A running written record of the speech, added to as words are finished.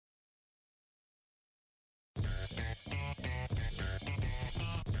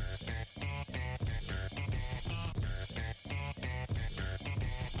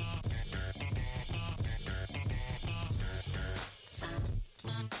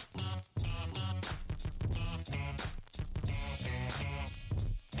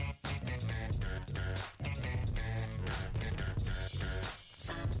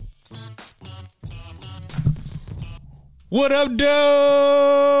What up,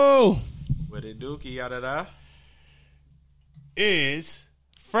 doe? What it do, yada? It's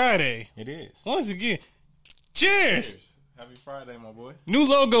Friday. It is. Once again, cheers. Happy Friday, my boy. New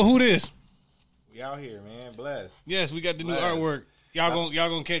logo. Who this? We out here, man. Blessed. Yes, we got the new Blessed. artwork. Y'all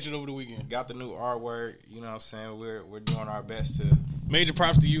gonna catch it over the weekend. Got the new artwork. You know what I'm saying? We're doing our best to. Major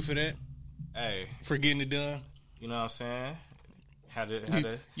props to you for that. Hey, for getting it done. You know what I'm saying? Had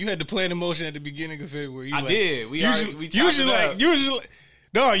to. You had to plan the motion at the beginning of February. I did. We you was just like,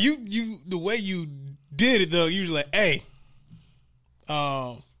 no, you the way you did it though. You was like, hey,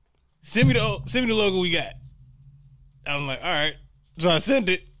 send me the logo we got. I'm like, all right. So I sent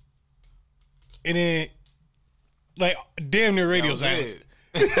it, and then like damn near radio silence.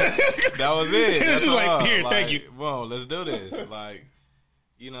 That was it. It was just like, here, thank you. Well, let's do this. Like,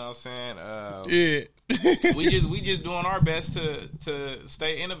 you know what I'm saying? Yeah. we just doing our best to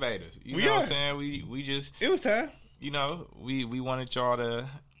stay innovative. You know what I'm saying? We just it was time. You know, we wanted y'all to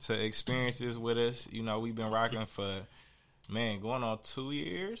experience this with us. You know, we've been rocking for going on 2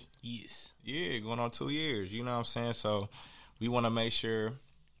 years. Yes. Yeah, going on 2 years. You know what I'm saying? So we want to make sure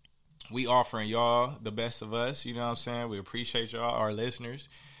we offering y'all the best of us. You know what I'm saying? We appreciate y'all, our listeners.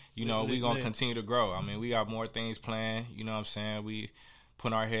 You know, we gonna continue to grow. I mean, we got more things planned. You know what I'm saying? We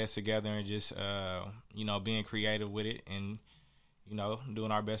putting our heads together and just, being creative with it and,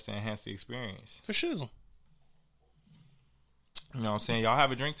 doing our best to enhance the experience. For shizzle. You know what I'm saying? Y'all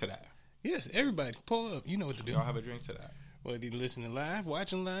have a drink to that. Yes, everybody. Pull up. You know what to do. Y'all have a drink to that. Whether you listening live,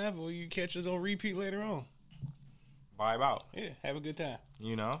 watching live, or you catch us on repeat later on. Vibe out. Yeah, have a good time.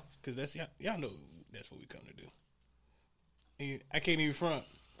 You know? Because that's y'all know that's what we come to do. And I can't even front.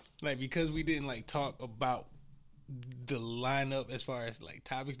 Like, because we didn't, talk about the lineup as far as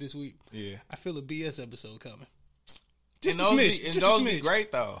topics this week. Yeah, I feel a BS episode coming. Just a smidge. Those be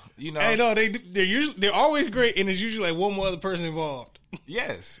great though. You know, hey, no, they're always great, and it's usually one more other person involved.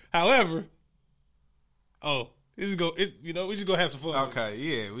 Yes. However, we just gonna have some fun. Okay,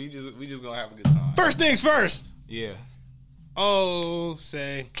 yeah, we just gonna have a good time. First things first. Yeah. Oh,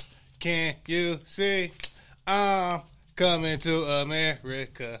 say, can you see? I'm coming to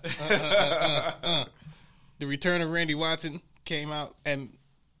America. The Return of Randy Watson came out at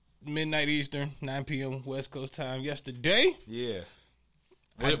midnight Eastern, 9 p.m. West Coast time yesterday. Yeah.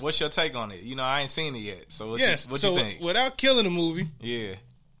 What's your take on it? You know, I ain't seen it yet. So what you think? Without killing the movie, yeah,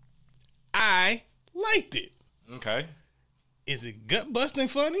 I liked it. Okay. Is it gut-busting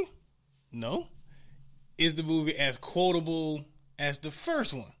funny? No. Is the movie as quotable as the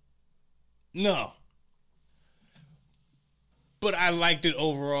first one? No. But I liked it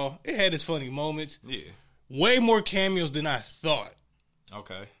overall. It had its funny moments. Yeah. Way more cameos than I thought.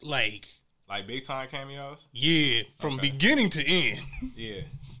 Okay. Like big time cameos? Yeah. From beginning to end. Yeah.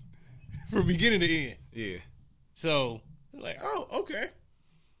 From beginning to end. Yeah. So, okay.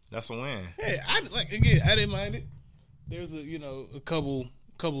 That's a win. Hey, I didn't mind it. There's a couple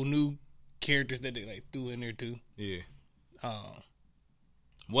new characters that they threw in there too. Yeah.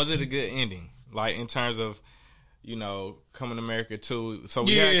 Was it a good ending? In terms of Coming to America too. So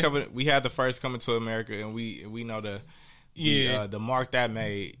we had the first Coming to America, and we know the mark that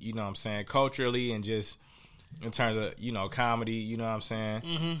made. You know what I'm saying, culturally and just in terms of comedy. You know what I'm saying.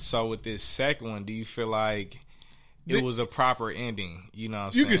 Mm-hmm. So with this second one, do you feel like it was a proper ending? You know what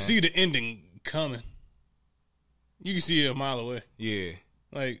I'm saying. You can see the ending coming. You can see it a mile away. Yeah.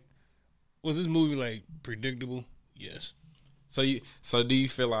 Was this movie predictable? Yes. So do you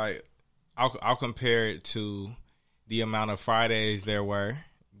feel like I'll compare it to the amount of Fridays there were,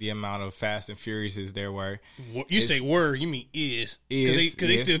 the amount of Fast and Furiouses there were. You say were, you mean is. Because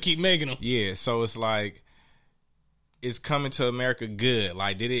they still keep making them. Yeah, so it's is Coming to America good?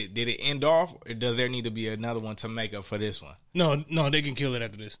 Did it end off, or does there need to be another one to make up for this one? No, they can kill it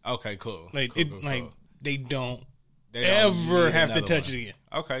after this. Okay, cool. Cool. They don't ever have to touch it again.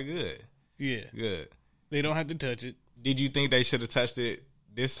 Okay, good. Yeah. Good. They don't have to touch it. Did you think they should have touched it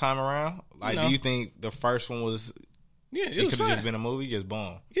this time around? No. Do you think the first one was... Yeah, it could have just been a movie, just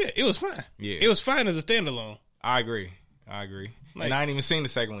boom. Yeah, it was fine. Yeah. It was fine as a standalone. I agree. And I ain't even seen the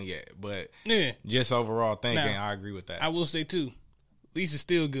second one yet, but just overall thinking, I agree with that. I will say, too, Lisa's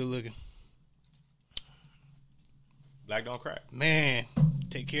still good looking. Black don't crack. Man,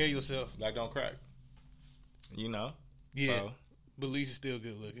 take care of yourself. Black don't crack. Yeah. So. But Lisa's still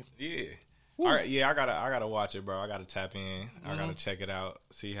good looking. Yeah. All right, yeah, I gotta watch it, bro. I gotta tap in. Mm-hmm. I gotta check it out,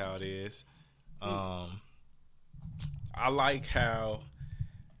 see how it is. I like how,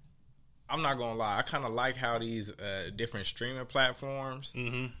 I'm not gonna lie, I kind of like how these different streaming platforms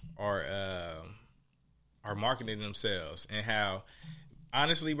are marketing themselves, and how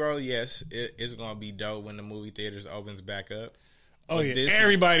Honestly, bro, yes, it's gonna be dope when the movie theaters opens back up. Oh yeah,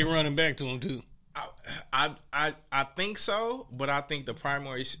 everybody running back to them too. I think so, but I think the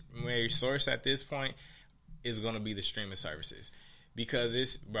primary source at this point is gonna be the streaming services, because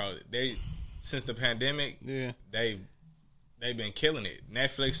they since the pandemic, they've been killing it. I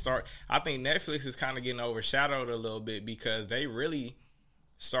think Netflix is kind of getting overshadowed a little bit because they really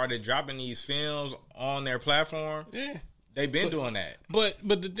started dropping these films on their platform. Yeah. They've been doing that. But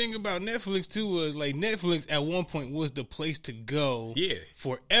the thing about Netflix too was like Netflix at one point was the place to go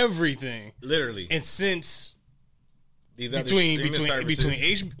for everything. Literally. And since these between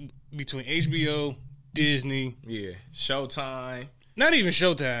HBO, Disney, Showtime. Not even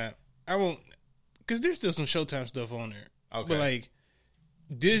Showtime. I won't, because there's still some Showtime stuff on there. Okay. But like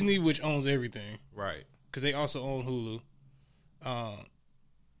Disney, which owns everything. Right. Because they also own Hulu.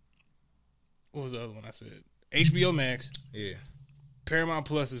 What was the other one I said? HBO Max. Yeah. Paramount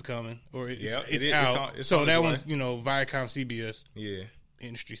Plus is coming, or it's out. It's so on that its one's Viacom, CBS. Yeah.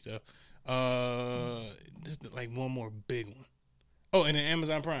 Industry stuff. This is like one more big one. Oh, and then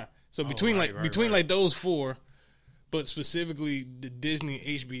Amazon Prime. So between those four, but specifically the Disney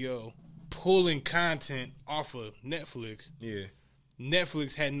HBO pulling content off of Netflix. Yeah.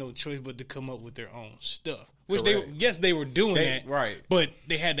 Netflix had no choice but to come up with their own stuff. Which they were doing that, right? But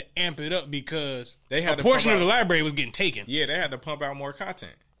they had to amp it up because they had a portion of the library was getting taken. Yeah, they had to pump out more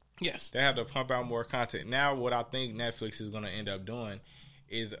content. Yes, they had to pump out more content. Now, what I think Netflix is going to end up doing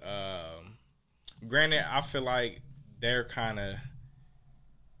is, granted, I feel like they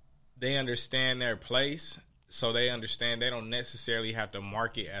understand their place, so they understand they don't necessarily have to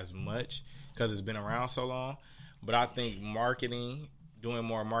market as much because it's been around so long. But I think doing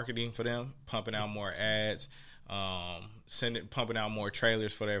more marketing for them, pumping out more ads, pumping out more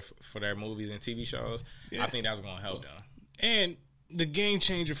trailers for their movies and TV shows. Yeah. I think that's going to help them. And the game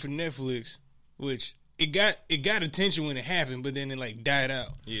changer for Netflix, which it got attention when it happened, but then it like died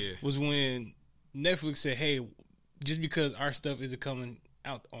out. Yeah, was when Netflix said, "Hey, just because our stuff isn't coming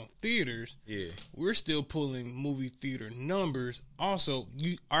out on theaters, we're still pulling movie theater numbers. Also,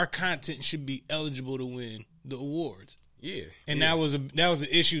 our content should be eligible to win the awards." Yeah, and that was an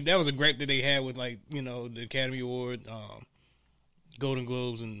issue. That was a gripe that they had with the Academy Award, Golden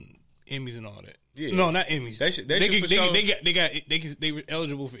Globes, and Emmys and all that. Yeah, no, not Emmys. They were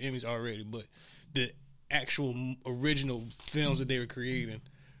eligible for Emmys already, but the actual original films that they were creating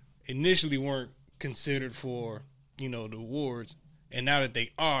initially weren't considered for the awards, and now that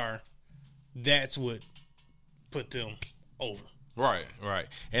they are, that's what put them over. Right,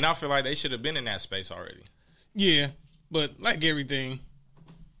 and I feel like they should have been in that space already. Yeah. But like everything,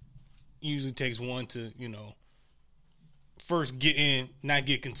 usually takes one to, first get in, not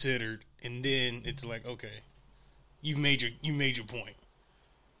get considered, and then it's like, okay, you made your point.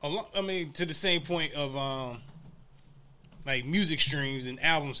 To the same point of like music streams and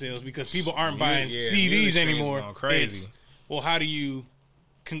album sales, because people aren't buying CDs anymore. Crazy. How do you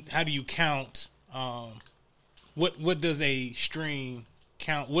count? What does a stream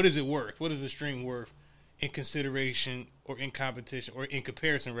count? What is it worth? What is a stream worth? In consideration or in competition or in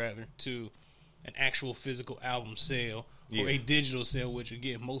comparison rather to an actual physical album sale or a digital sale, which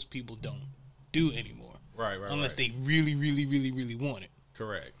again most people don't do anymore. Right. Unless they really, really, really, really want it.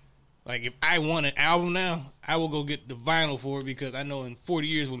 Correct. Like if I want an album now, I will go get the vinyl for it because I know in 40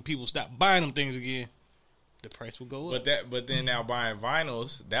 years when people stop buying them things again, the price will go up. But then now buying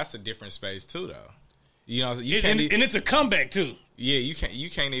vinyls, that's a different space too, though. And it's a comeback too. Yeah, you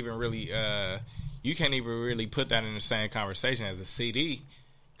can't even really put that in the same conversation as a CD,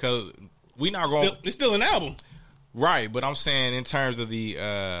 because we not going. It's still an album, right? But I'm saying in terms of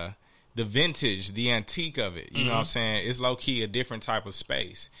the vintage, the antique of it. You know what I'm saying? It's low key a different type of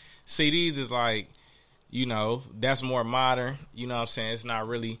space. CDs is like, that's more modern. You know what I'm saying? It's not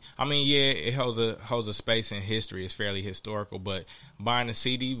really. I mean, it holds a space in history. It's fairly historical, but buying a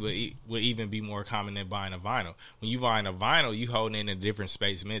CD would even be more common than buying a vinyl. When you buying a vinyl, you holding it in a different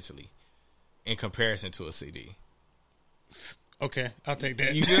space mentally in comparison to a CD. Okay, I'll take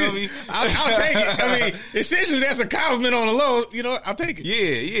that. You feel me? I'll take it. I mean, essentially, that's a compliment on the low. I'll take it.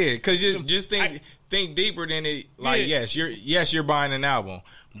 Yeah. Because just think deeper than it. Like, yes, you're buying an album,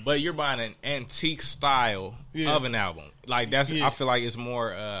 but you're buying an antique style of an album. Like that's. I feel like it's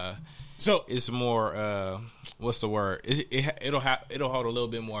more. It's more. What's the word? It'll hold a little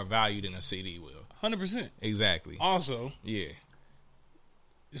bit more value than a CD will. 100%. Exactly. Also. Yeah.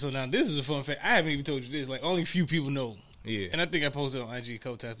 So now this is a fun fact. I haven't even told you this. Like only a few people know. Yeah. And I think I posted on IG a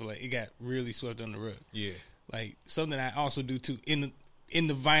couple times, but like it got really swept under the rug. Yeah. Like something I also do too in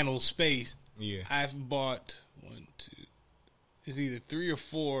the vinyl space. Yeah. I've bought is either 3 or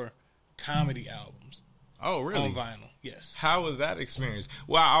 4 comedy albums. Oh, really? On vinyl, yes. How was that experience?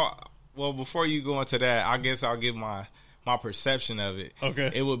 Well, before you go into that, I guess I'll give my perception of it.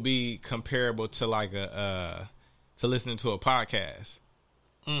 Okay. It would be comparable to like to listening to a podcast.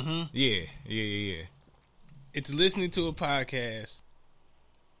 Mm-hmm. Yeah. It's listening to a podcast,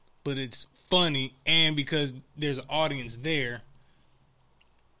 but it's funny, and because there's an audience there,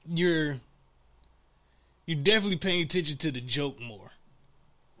 you're definitely paying attention to the joke more.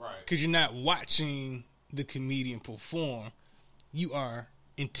 Right. Because you're not watching the comedian perform. You are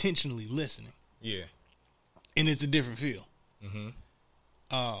intentionally listening. Yeah. And it's a different feel. Mm-hmm.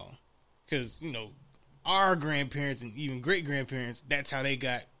 Because, our grandparents and even great-grandparents, that's how they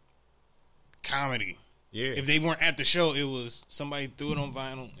got comedy. Yeah. If they weren't at the show, it was somebody threw it on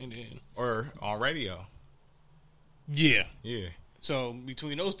vinyl and then... Or on radio. Yeah. Yeah. So,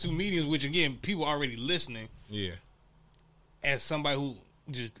 between those two mediums, which, again, people are already listening... Yeah. As somebody who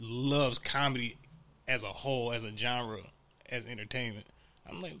just loves comedy as a whole, as a genre, as entertainment,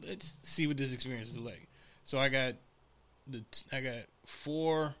 I'm like, let's see what this experience is like. So I got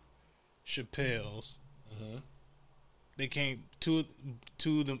 4 Chappelles. Mm-hmm. They came two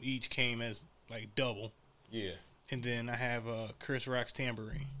of them each came as like double. Yeah. And then I have Chris Rock's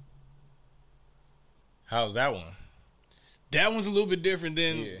Tambourine. How's that one? That one's a little bit different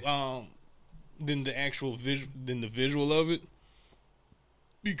than the actual visual of it,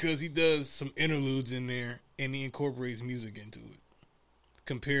 because he does some interludes in there and he incorporates music into it.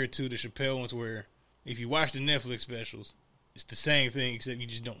 Compared to the Chappelle ones, where if you watch the Netflix specials, it's the same thing except you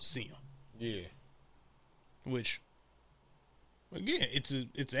just don't see them. Yeah. Which, again,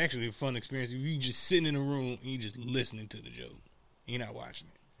 it's actually a fun experience if you just sitting in a room and you just listening to the joke. You're not watching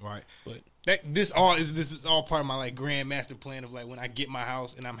it. Right. But this is all part of my like grand master plan of like when I get my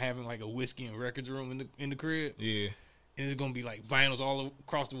house and I'm having like a whiskey and records room in the crib. Yeah. And it's gonna be like vinyls all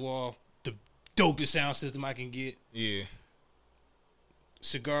across the wall, the dopest sound system I can get. Yeah.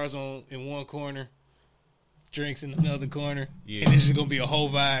 Cigars in one corner, drinks in another corner. Yeah. And it's just gonna be a whole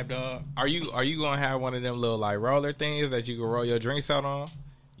vibe, dog. Are you gonna have one of them little like roller things that you can roll your drinks out on?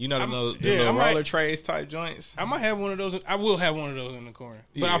 You know the little roller trays type joints? I might have one of those. I will have one of those in the corner.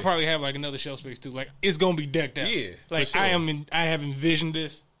 But Yeah. I'll probably have like another shelf space too. Like it's gonna be decked out. Yeah. Like for sure. I have envisioned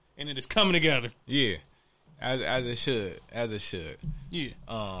this and it is coming together. Yeah. As it should. As it should. Yeah.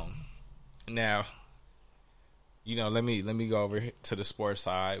 Now, let me go over to the sports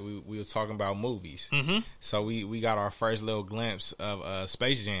side. We was talking about movies. Mm-hmm. So we got our first little glimpse of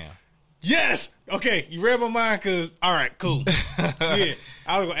Space Jam. Yes. Okay. You read my mind because all right, cool. Yeah.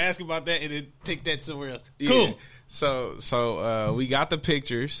 I was gonna ask about that and then take that somewhere else. Cool. Yeah. So we got the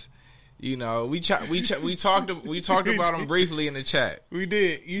pictures. We talked about them briefly in the chat. We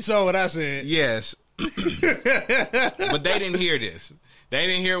did. You saw what I said. Yes. But they didn't hear this. They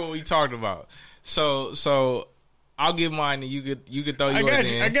didn't hear what we talked about. So I'll give mine and you could throw yours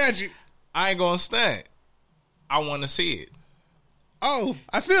in. I got you. I ain't gonna stunt. I want to see it. Oh,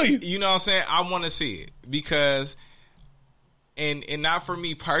 I feel you. You know what I'm saying? I want to see it because, and not for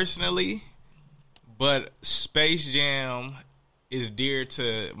me personally, but Space Jam is dear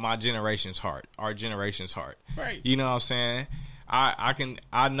to my generation's heart, our generation's heart. Right. You know what I'm saying?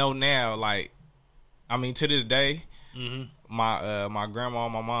 I know now, like, I mean, to this day, mm-hmm. my grandma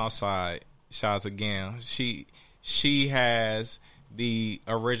on my mom's side, shout out to Gam, she has the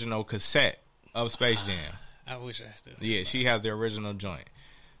original cassette of Space Jam. I wish I still. Yeah, she has the original joint.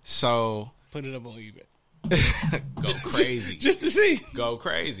 So put it up on eBay. Go crazy. Just to see. Go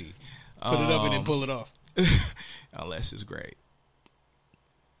crazy. Put it up and then pull it off. Unless it's great.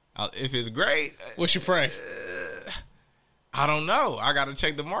 If it's great, what's your price? I don't know. I got to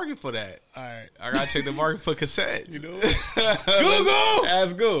check the market for that. All right. I got to check the market for cassettes. Google.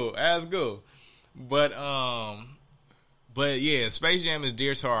 As go. But yeah, Space Jam is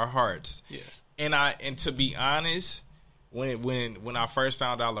dear to our hearts. Yes. And to be honest, when I first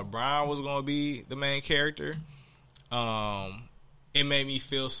found out LeBron was going to be the main character, it made me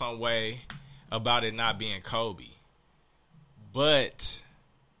feel some way about it not being Kobe. But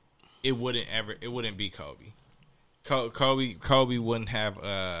it wouldn't be Kobe. Kobe wouldn't have.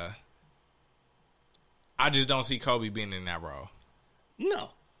 I just don't see Kobe being in that role. No.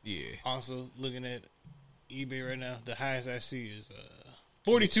 Yeah. Also, looking at eBay right now, the highest I see is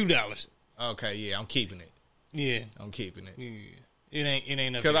 $42. Okay, yeah, I'm keeping it. Yeah, I'm keeping it. Yeah, it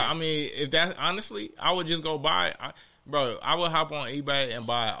ain't because I mean, if that honestly, I would just go buy. Bro, I would hop on eBay and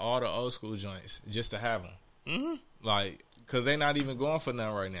buy all the old school joints just to have them. Mm-hmm. Like, because they're not even going for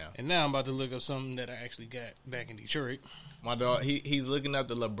nothing right now. And now I'm about to look up something that I actually got back in Detroit. My dog, he's looking up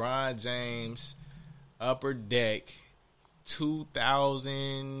the LeBron James Upper Deck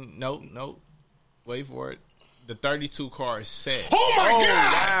 2000. Nope. Wait for it. The 32 car is set. Oh my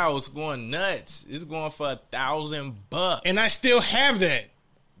God! Wow, it's going nuts. It's going for $1,000, and I still have that.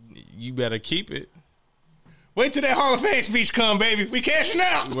 You better keep it. Wait till that Hall of Fame speech come, baby. We cashing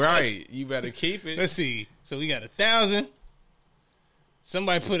out. Right. You better keep it. Let's see. So we got 1,000.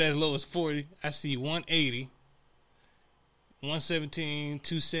 Somebody put as low as 40. I see 180, 117,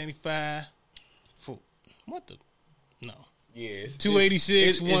 275. What the? No. Yeah.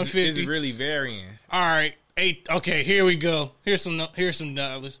 286, 150. It's really varying. All right. Okay, here we go. Here's some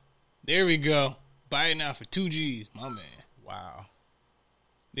dollars. There we go. Buy it now for 2 G's, my man. Wow.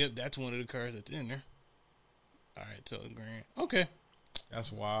 Yep, that's one of the cars that's in there. All right, so $1,000. Okay.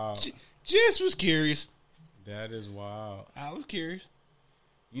 That's wild. Just was curious. That is wild. I was curious.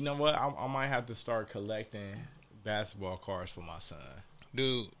 You know what? I might have to start collecting basketball cards for my son.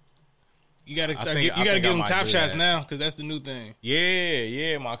 Dude, you gotta start. You gotta give him Top Shots now because that's the new thing.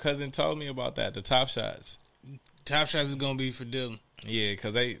 Yeah. My cousin told me about that. The Top Shots. Top Shots is gonna be for Dylan. Yeah,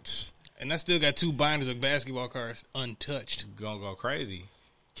 because and I still got 2 binders of basketball cards untouched. Gonna go crazy.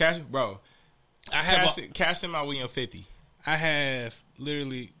 Cash them out when you're 50. I have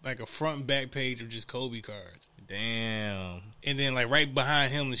literally like a front and back page of just Kobe cards. Damn. And then like right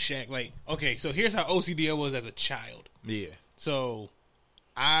behind him is Shaq. Like, okay, so here's how OCD I was as a child. Yeah. So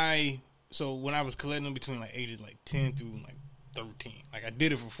when I was collecting them between like ages like 10 through like 13, like I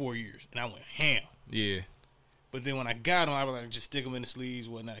did it for 4 years and I went ham. Yeah. But then when I got them, I was like, just stick them in the sleeves,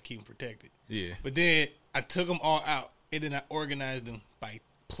 whatnot, keep them protected. Yeah. But then I took them all out and then I organized them by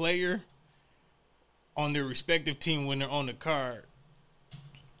player on their respective team when they're on the card.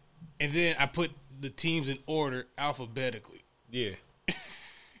 And then I put the teams in order alphabetically. Yeah.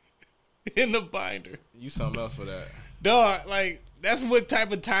 In the binder. You something else for that. Dog, like, that's what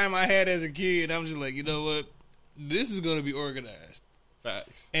type of time I had as a kid. I'm just like, you know what? This is going to be organized.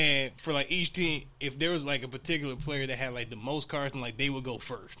 Facts. And for, like, each team, if there was, like, a particular player that had, like, the most cards, then, like, they would go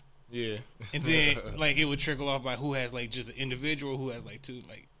first. Yeah. And then, like, it would trickle off by who has, like, just an individual, who has, like, 2.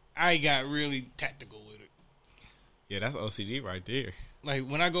 Like, I got really tactical with it. Yeah, that's OCD right there. Like,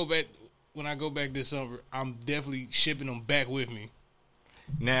 when I go back this summer, I'm definitely shipping them back with me.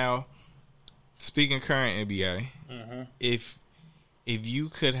 Now, speaking current NBA, if you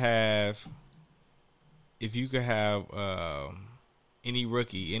could have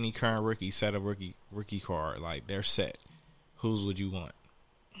any current rookie set of rookie card, like they're set, whose would you want?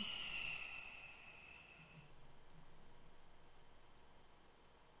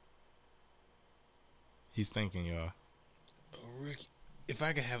 He's thinking, y'all. A rookie. If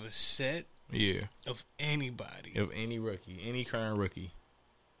I could have a set, yeah, of anybody, of any rookie, any current rookie.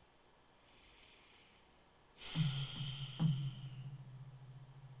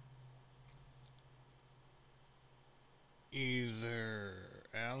 Either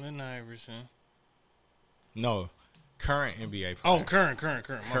Allen Iverson. No, current NBA player. Oh, current.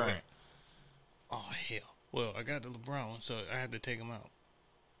 Oh, hell. Well, I got the LeBron one, so I had to take him out.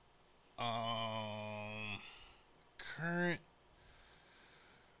 Current.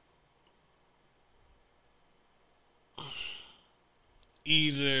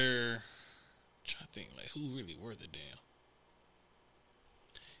 Either. I'm trying to think, like, who really worth a damn?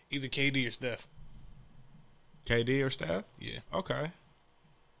 Either KD or Steph. KD or Steph? Yeah. Okay.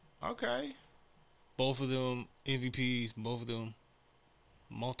 Both of them MVPs. Both of them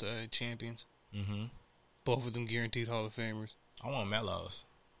multi-champions. Mm-hmm. Both of them guaranteed Hall of Famers. I want Melos.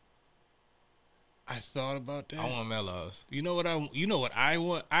 I thought about that. I want Melos. You know what I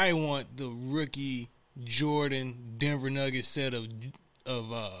want? I want the rookie Jordan Denver Nuggets set of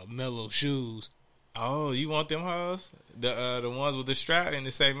Melo shoes. Oh, you want them hoes? The ones with the strap and they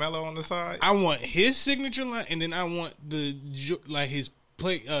say Melo on the side? I want his signature line, and then I want his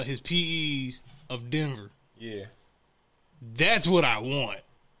PEs of Denver. Yeah. That's what I want.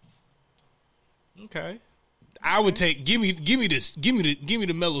 Okay. I would take give me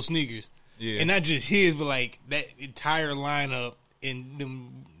the Melo sneakers. Yeah. And not just his, but like that entire lineup in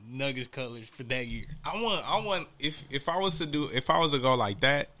them Nuggets colors for that year. I want if I was to go like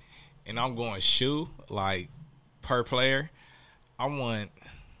that, and I'm going shoe like per player, I want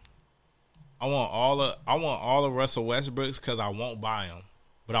all of Russell Westbrook's because I won't buy them,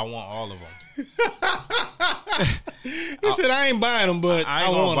 but I want all of them. He said I ain't buying them, but I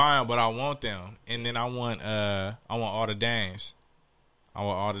ain't gonna buy them, but I want them. And then I want all the Dames. I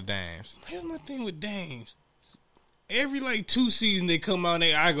want all the Dames. Here's my thing with Dames. Every like 2 seasons they come out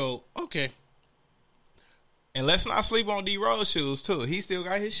and I go, okay. And let's not sleep on D Rose shoes too. He still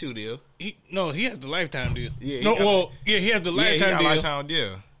got his shoe deal. He has the lifetime deal. Yeah, he has the lifetime deal. Lifetime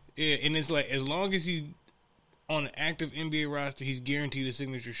deal. Yeah, and it's like as long as he's on an active NBA roster, he's guaranteed a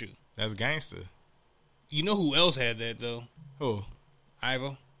signature shoe. That's gangster. You know who else had that though? Who?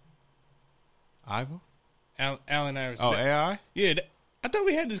 Ivo. Allen Iverson. Oh, AI? Yeah, I thought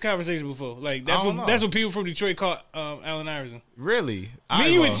we had this conversation before. Like that's what people from Detroit call Allen Iverson. Really?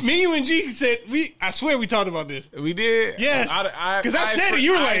 Me, you and G said I swear we talked about this. We did. Yes. Because I said it.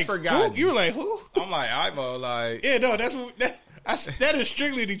 You were like, who? You were like, who? I'm like Ivo. Like, yeah, no, that is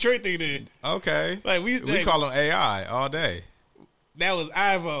strictly a Detroit thing. Then okay, like we call him AI all day. That was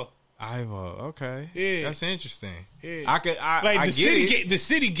Ivo. Okay. Yeah, that's interesting. Yeah, I the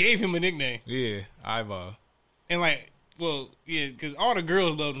city gave him a nickname. Yeah, Ivo. And like. Well, yeah, because all the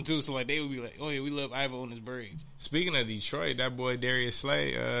girls loved him too. So like they would be like, "Oh yeah, we love Ivo and his braids." Speaking of Detroit, that boy Darius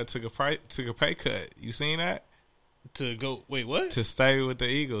Slay took a pay cut. You seen that? To go wait, what? To stay with the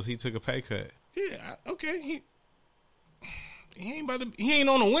Eagles, he took a pay cut. Yeah, okay. He ain't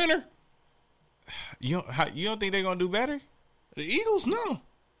on a winner. You don't think they're gonna do better? The Eagles, no.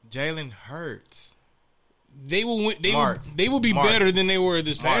 Jalen Hurts. They will win. They will be better than they were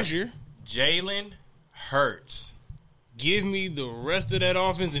this past year. Jalen Hurts. Give me the rest of that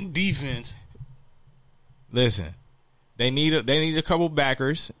offense and defense. Listen, they need a couple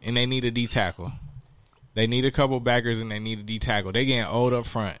backers and they need a D tackle. They need a couple backers and they need a D tackle. They getting old up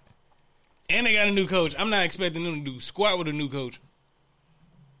front, and they got a new coach. I'm not expecting them to do squat with a new coach.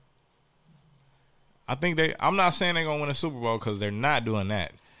 I'm not saying they're gonna win a Super Bowl because they're not doing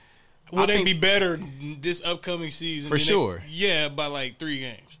that. Will they be better this upcoming season? For sure. Yeah, by like 3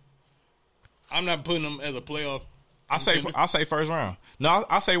 games. I'm not putting them as a playoff. I'll say first round. No,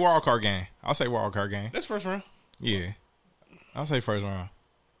 I'll say wild card game. That's first round. Yeah, I'll say first round.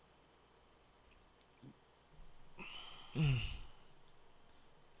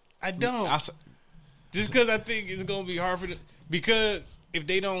 I don't. Just because I think it's gonna be hard for them. Because if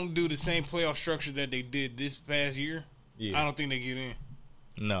they don't do the same playoff structure that they did this past year, I don't think they get in.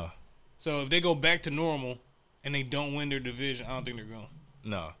 No. So if they go back to normal and they don't win their division, I don't think they're going.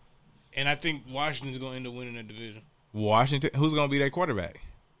 No. And I think Washington's going to end up winning their division. Washington? Who's going to be their quarterback?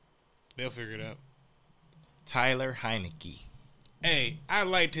 They'll figure it out. Tyler Heineke. Hey, I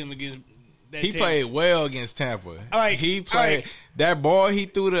liked him against that He played well against Tampa. He played that ball he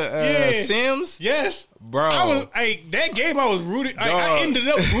threw to Sims. Yes. Bro. That game I was rooting. I ended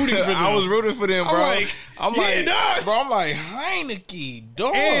up rooting for them. I was rooting for them, bro. I'm like, Heineke,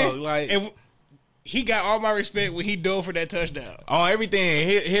 dog. And he got all my respect when he dove for that touchdown. On everything.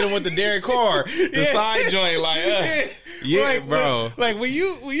 Hit him with the Derek Carr. The side joint. Bro. When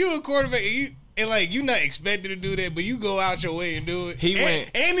you a quarterback and you're not expected to do that, but you go out your way and do it. He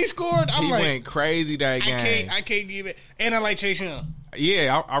scored. He went crazy that game. I can't give it. And I like Chase Young.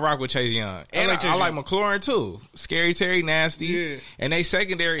 Yeah, I rock with Chase Young. And I like McLaurin too. Scary Terry, nasty. Yeah. And they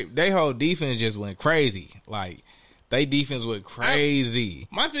secondary, they whole defense just went crazy. Like, they defense went crazy.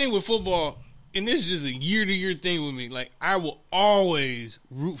 My thing with football, and this is just a year-to-year thing with me, like, I will always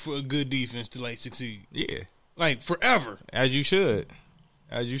root for a good defense to, succeed. Yeah. Forever. As you should.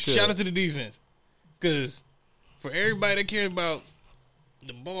 Shout out to the defense. Because for everybody that cares about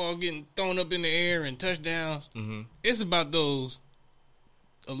the ball getting thrown up in the air and touchdowns, it's about those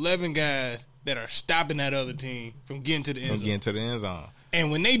 11 guys that are stopping that other team from getting to the end zone.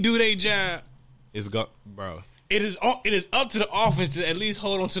 And when they do their job, bro. It is up to the offense to at least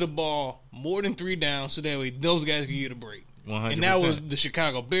hold on to the ball more than 3 downs so that way those guys can get a break. 100%. And that was the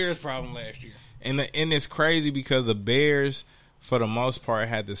Chicago Bears' problem last year. And it's crazy because the Bears, for the most part,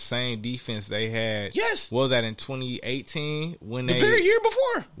 had the same defense they had. Yes. What was that in 2018 the very year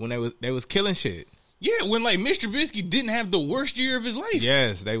before when they was killing shit? Yeah, when Mitch Trubisky didn't have the worst year of his life.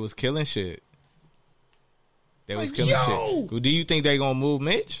 Yes, they was killing shit. Shit. Do you think they gonna move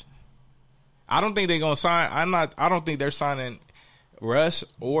Mitch? I don't think they're gonna sign. I don't think they're signing Russ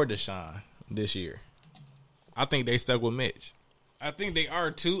or Deshaun this year. I think they stuck with Mitch. I think they are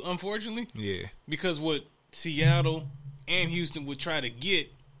too, unfortunately. Yeah. Because what Seattle and Houston would try to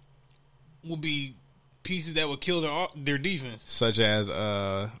get will be pieces that would kill their defense. Such as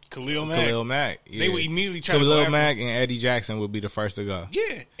Khalil Mack. Yeah. They would immediately try to go Khalil Mack and Eddie Jackson would be the first to go.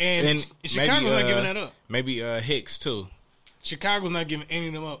 Yeah. And Chicago's not giving that up. Maybe Hicks too. Chicago's not giving any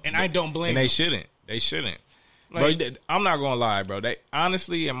of them up. And I don't blame them. And they shouldn't. Bro, I'm not going to lie, bro. They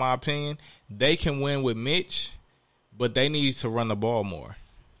honestly, in my opinion, they can win with Mitch, but they need to run the ball more.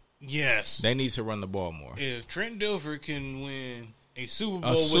 Yes. They need to run the ball more. If Trent Dilfer can win a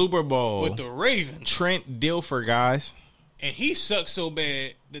Super Bowl with the Ravens. Trent Dilfer, guys. And he sucked so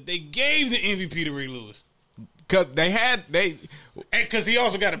bad that they gave the MVP to Ray Lewis. Because he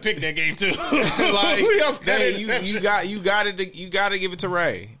also got to pick that game too. You got to give it to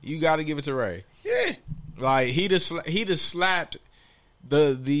Ray. You got to give it to Ray. Yeah. Like he just slapped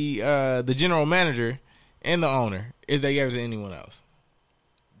the general manager and the owner if they gave it to anyone else.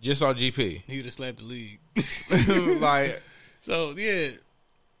 Just on GP. He would have slapped the league. Like, so yeah.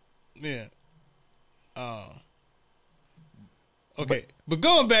 Okay, but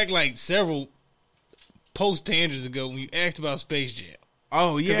going back like several post tangents ago when you asked about Space Jam.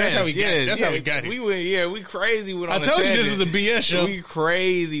 Oh yeah, that's how we got. That's how we got here. We crazy went on. I told you this is a BS show. We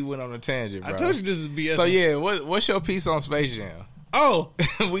crazy went on a tangent, bro. I told you this is a BS. So yeah, what's your piece on Space Jam? Oh,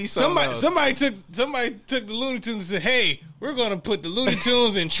 somebody took the Looney Tunes and said, "Hey, we're gonna put the Looney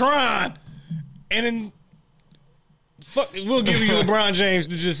Tunes in Tron, and then we'll give you LeBron James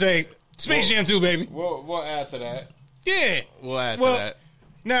to just say Space Jam 2, baby." We'll add to that. Yeah, we'll add to that.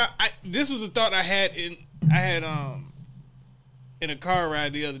 Now, this was a thought I had in a car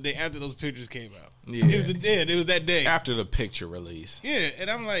ride the other day after those pictures came out. Yeah, it was that day after the picture release. Yeah,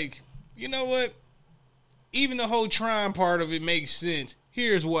 and I'm like, you know what? Even the whole Tron part of it makes sense.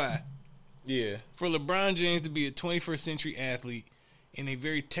 Here's why. Yeah. For LeBron James to be a 21st century athlete in a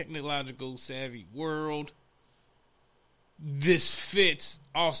very technological savvy world, this fits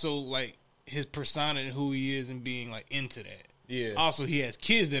also like his persona and who he is and being like into that. Yeah. Also, he has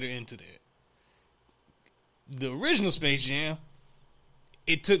kids that are into that. The original Space Jam,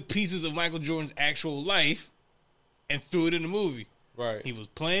 it took pieces of Michael Jordan's actual life and threw it in the movie. Right. He was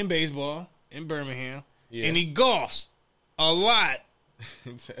playing baseball in Birmingham. Yeah. And he golfs a lot.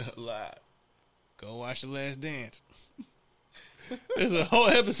 A lot. Go watch The Last Dance. There's a whole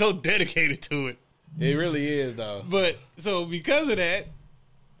episode dedicated to it. It really is, though. But so because of that,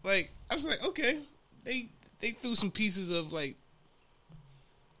 like I was like, okay, they threw some pieces of like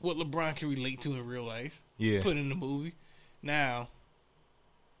what LeBron can relate to in real life. Yeah. Put in the movie. Now,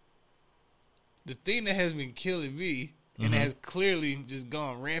 the thing that has been killing me and has clearly just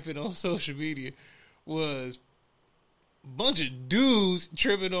gone rampant on social media was a bunch of dudes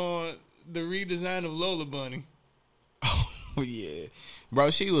tripping on the redesign of Lola Bunny. Oh, yeah. Bro,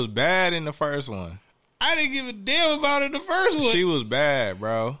 she was bad in the first one. I didn't give a damn about it in the first one. She was bad,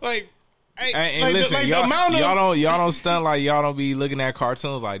 bro. Like, listen, y'all don't stunt like y'all don't be looking at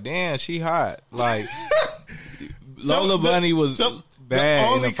cartoons like, damn, she hot. Like, Lola Bunny was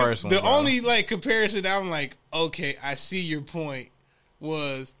bad in the first one. The only like comparison I'm like, okay, I see your point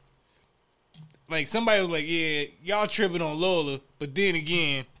was like somebody was like, yeah, y'all tripping on Lola, but then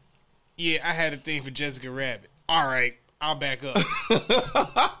again, yeah, I had a thing for Jessica Rabbit. All right, I'll back up.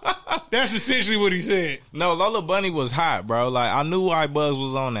 That's essentially what he said. No, Lola Bunny was hot, bro. Like I knew why Bugs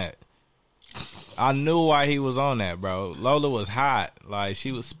was on that. I knew why he was on that, bro. Lola was hot. Like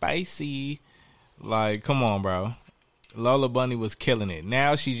she was spicy. Like, come on, bro. Lola Bunny was killing it.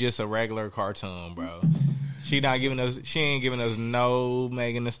 Now she's just a regular cartoon, bro. She ain't giving us no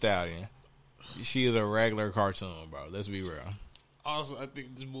Megan Thee Stallion. She is a regular cartoon, bro. Let's be real. Also, I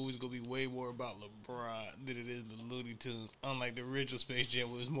think this movie's gonna be way more about LeBron than it is the Looney Tunes. Unlike the original Space Jam,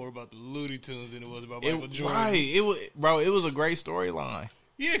 it was more about the Looney Tunes than it was about Michael Jordan. Right. It was a great storyline.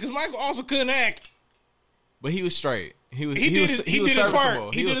 Yeah, because Michael also couldn't act. But he was straight. He did his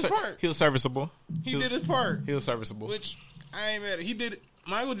part. He did his part. He was serviceable. He did his part. He was serviceable. Which I ain't mad at. He did.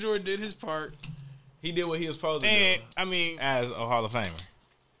 Michael Jordan did his part. He did what he was supposed to do. And I mean, as a Hall of Famer.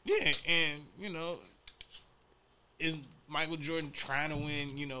 Yeah, and you know, is Michael Jordan trying to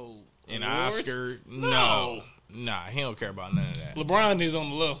win? You know, an awards? Oscar? No, nah, he don't care about none of that. LeBron is on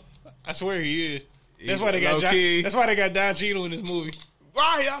the low. I swear he is. That's why they got that's why they got Don Cheadle in this movie.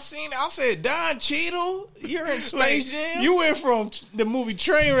 Right, I said Don Cheadle. You're in Space Jam. You went from the movie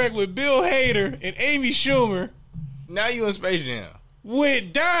Trainwreck with Bill Hader and Amy Schumer. Now you in Space Jam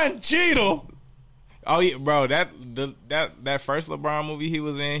with Don Cheadle. Oh yeah, bro. That first LeBron movie he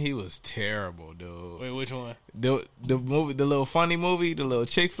was in, he was terrible, dude. Wait, which one? The movie, the little funny movie, the little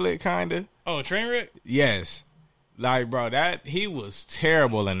chick flick kinda. Oh, Trainwreck. Yes. Like, bro, that he was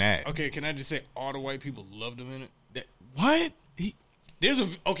terrible in that. Okay, can I just say all the white people loved him in it? What? There's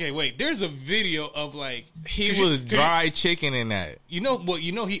a video of like he was dry chicken in that. You know what?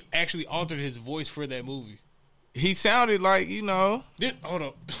 You know he actually altered his voice for that movie. He sounded like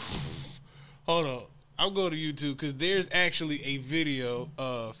Hold on. I'll go to YouTube because there's actually a video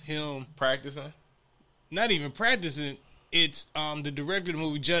of him practicing. Not even practicing. It's the director of the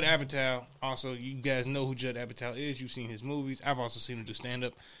movie, Judd Apatow. Also, you guys know who Judd Apatow is. You've seen his movies. I've also seen him do stand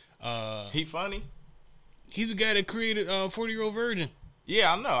up. He funny. He's the guy that created 40-Year-Old Virgin.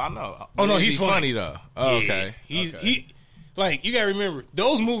 Yeah, I know. Oh no, he's funny though. Oh, yeah. Okay. He like you gotta remember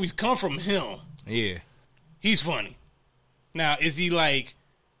those movies come from him. Yeah. He's funny. Now, is he like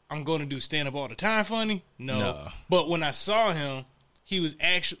I'm going to do stand up all the time funny? No. But when I saw him, he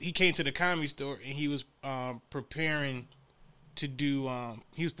came to the Comedy Store and he was preparing to do.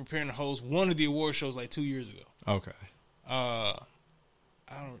 He was preparing to host one of the award shows like 2 years ago. Okay. I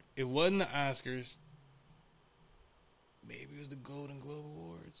don't. It wasn't the Oscars. Maybe it was the Golden Globe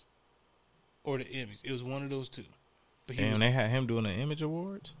Awards or the Emmys. It was one of those two. But they had him doing the Image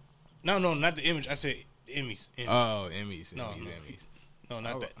Awards? No, not the Image. I said Emmys. Oh, Emmys. No,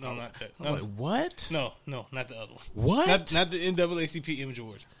 not that. No, not that. No. Wait, what? No, not the other one. What? Not the NAACP Image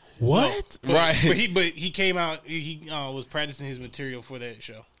Awards. What? No, right. But he came out. He was practicing his material for that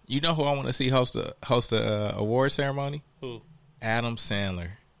show. You know who I want to see host the award ceremony? Who? Adam Sandler.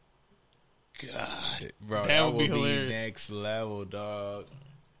 God, bro, that would be hilarious. Next level, dog.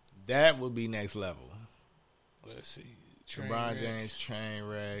 That would be next level. Let's see. LeBron James,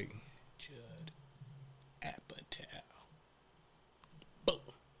 Trainwreck, Judd Apatow. Boom.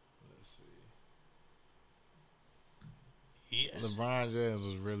 Let's see. Yes. LeBron James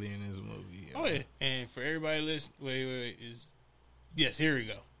was really in this movie. Oh yeah, and for everybody listening, wait, yes, here we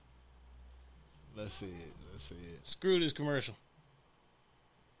go. Let's see it. Screw this commercial.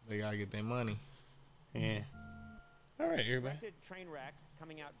 They gotta get their money. Yeah. All right, everybody. Trainwreck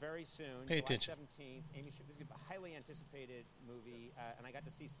coming out very soon. Pay attention. July 17th. Amy, this is a highly anticipated movie, and I got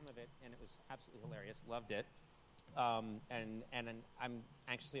to see some of it, and it was absolutely hilarious. Loved it. And I'm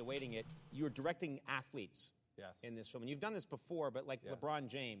anxiously awaiting it. You're directing athletes in this film, and you've done this before, but like LeBron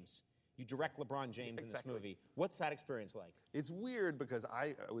James. You direct LeBron James in this movie. What's that experience like? It's weird because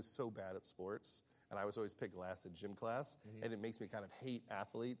I was so bad at sports, and I was always picked last in gym class, and it makes me kind of hate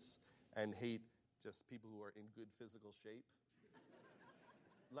athletes and hate just people who are in good physical shape.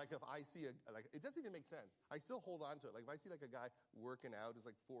 Like if I see it doesn't even make sense. I still hold on to it. Like if I see like a guy working out who's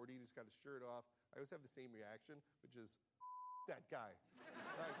like 40, just got his shirt off, I always have the same reaction, which is that guy.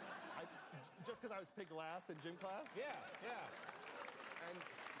 Like just because I was picked last in gym class. Yeah. And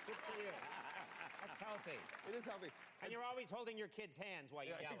good for you. That's healthy. It is healthy. And you're always holding your kids' hands while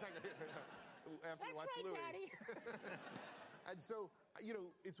you yell. Exactly. After you watch right, Louis. Daddy. And so,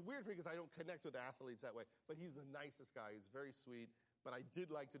 it's weird for me because I don't connect with athletes that way. But he's the nicest guy. He's very sweet. But I did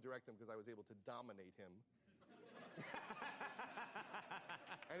like to direct him because I was able to dominate him.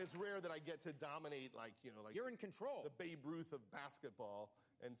 And it's rare that I get to dominate like you're in control. The Babe Ruth of basketball.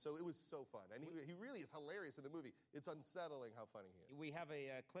 And so it was so fun. And he really is hilarious in the movie. It's unsettling how funny he is. We have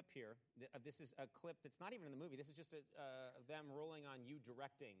a clip here. This is a clip that's not even in the movie. This is just them rolling on you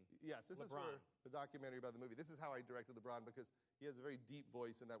directing. Yes, this LeBron. is for the documentary about the movie. This is how I directed LeBron because he has a very deep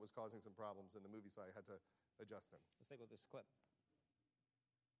voice, and that was causing some problems in the movie, so I had to adjust him. Let's take a look at this clip.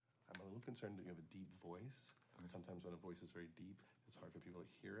 I'm a little concerned that you have a deep voice. Okay. Sometimes when a voice is very deep, it's hard for people to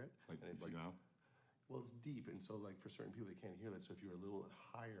hear it. Well, it's deep, and so like for certain people, they can't hear that. So if you're a little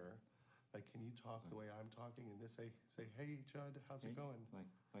higher, like, can you talk the way I'm talking? And this say, hey, Judd, how's it going?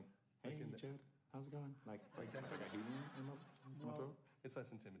 Hey, Judd, how's it going? Like that's like a in my throat? It's less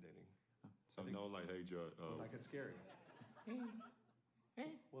intimidating. So no, like, hey, Judd. Like it's scary.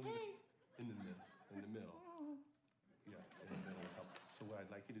 Hey. In the middle. Yeah, in the middle will help. So what I'd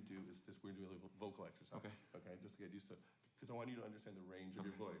like you to do is we're doing a little vocal exercise. Okay, just to get used to it. Because I want you to understand the range of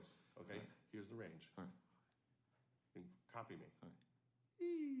your voice. Okay? Here's the range. All right. And copy me. All right.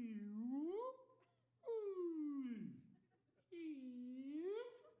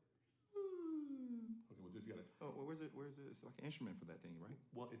 Okay, we'll do it together. Oh, well, where's it? It's like an instrument for that thing, right?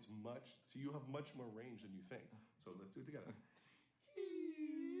 Well, so you have much more range than you think. So let's do it together.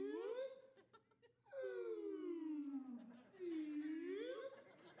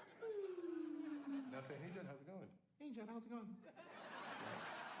 Now say, hey, Judd, how's it going? Hey, Judd, how's it going?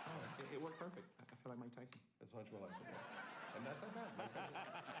 It worked perfect. I feel like Mike Tyson. That's much more like it. And that's not bad.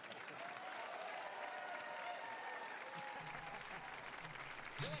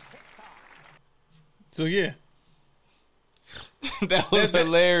 So yeah, That was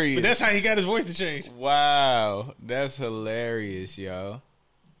hilarious. But that's how he got his voice to change. Wow, that's hilarious, yo.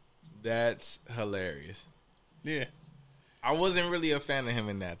 That's hilarious. Yeah, I wasn't really a fan of him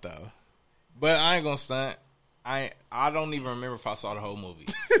in that though, but I ain't gonna stunt. I don't even remember if I saw the whole movie.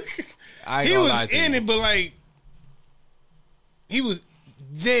 I ain't he gonna was lie to in you. it, but like he was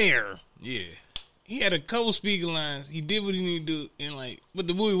there. Yeah, He had a couple speaker lines. He did what he needed to do, but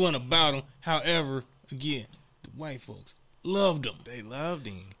the movie wasn't about him. However, again, the white folks loved him. they loved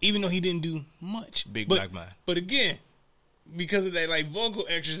him. Even though he didn't do much. Big black man. But again, because of that vocal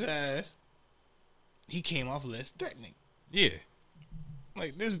exercise, he came off less threatening. Yeah,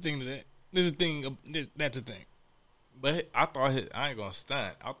 There's a thing to that. There's a thing. That's a thing. but I thought I ain't gonna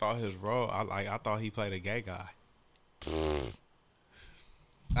stunt. I thought his role. I thought he played a gay guy.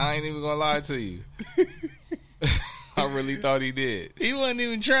 I ain't even gonna lie to you. I really thought he did. He wasn't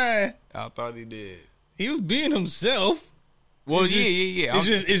even trying. I thought he did. He was being himself. Well, It's just- yeah.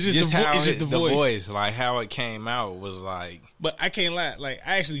 it's just the how it's just the voice. like how it came out was like. But I can't lie. Like,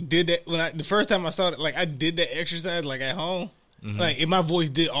 I actually did that the first time I saw it. Like, I did that exercise like at home. Mm-hmm. Like, and my voice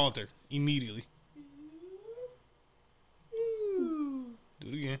did alter immediately. Do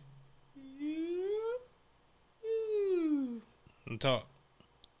it again. And talk.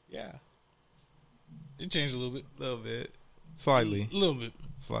 Yeah, It changed a little bit. a little bit, slightly. A little bit.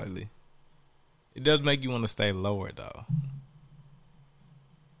 It does make you want to stay lower though,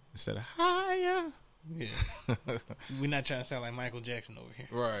 instead of higher. Yeah. We're not trying to sound like Michael Jackson over here.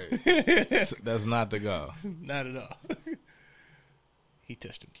 Right. That's not the go. Not at all. He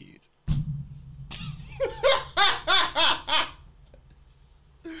touched them kids.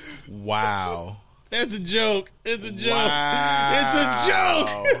 Wow. That's a joke. It's a joke. Wow. It's a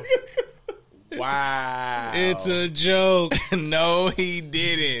joke. Wow. It's a joke. No, he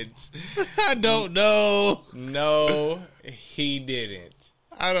didn't. I don't know. No, he didn't.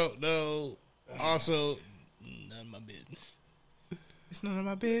 I don't know. Also, none of my business. It's none of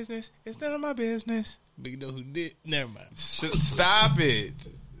my business. It's none of my business. But you know who did? Never mind. Stop it.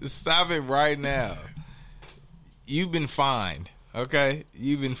 Stop it right now. You've been fined. Okay?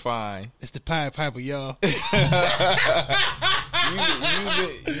 You've been fined. It's the Pied Piper, y'all. You've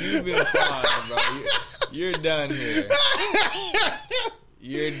been fined, bro. You're done here.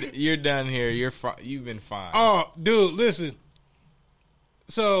 You're done here. You've been fined. Oh, dude, listen.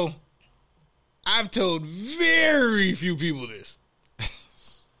 So, I've told very few people this.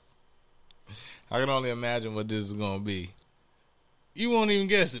 I can only imagine what this is going to be. You won't even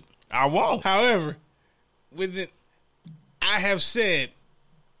guess it. I won't. However, I have said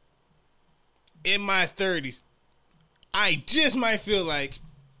in my 30s, I just might feel like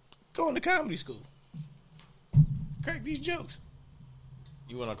going to comedy school. Crack these jokes.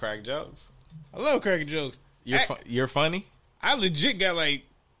 You want to crack jokes? I love cracking jokes. You're funny? I legit got like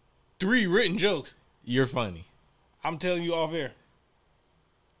 3 written jokes. You're funny. I'm telling you off air.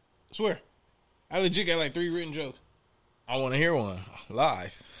 I swear. I legit got like 3 written jokes. I want to hear one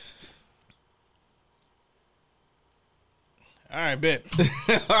live. All right, bet.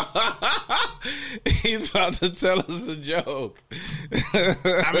 He's about to tell us a joke.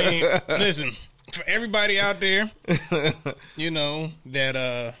 I mean, listen, for everybody out there, you know,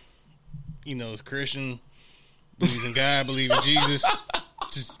 that, is Christian, believes in God, believes in Jesus,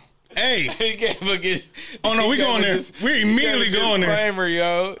 just, hey. He gave a Oh, no, we going there. We're immediately going there. Disclaimer,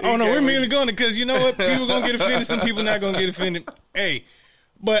 yo. Oh, no, we're immediately going there because you know what? People going to get offended. Some people not going to get offended. Hey,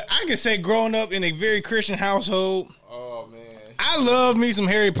 but I can say growing up in a very Christian household, Oh, man. I love me some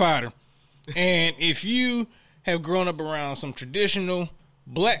Harry Potter. And if you have grown up around some traditional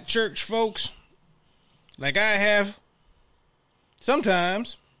black church folks, like I have,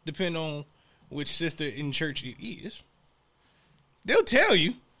 sometimes, depending on which sister in church it is, they'll tell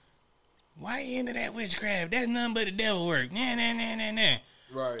you, why you into that witchcraft? That's nothing but the devil work. Nah.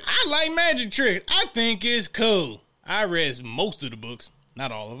 Right. I like magic tricks. I think it's cool. I read most of the books,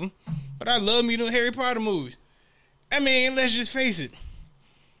 not all of them, but I love me the Harry Potter movies. I mean, let's just face it.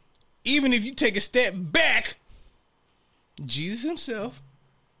 Even if you take a step back, Jesus himself,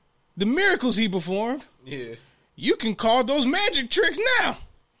 the miracles he performed, Yeah. you can call those magic tricks now.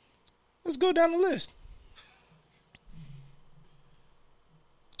 Let's go down the list.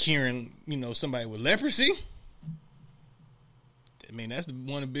 Curing, somebody with leprosy. I mean, that's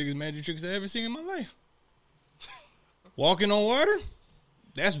one of the biggest magic tricks I've ever seen in my life. Walking on water,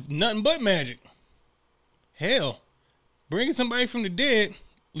 that's nothing but magic. Hell, bringing somebody from the dead,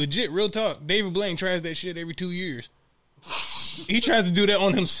 legit, real talk, David Blaine tries that shit every 2 years. He tries to do that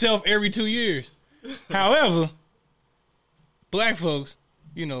on himself every 2 years. However, black folks,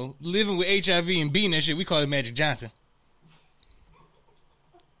 living with HIV and beating that shit, we call it Magic Johnson.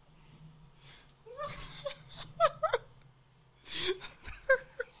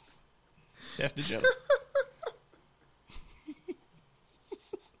 That's the joke.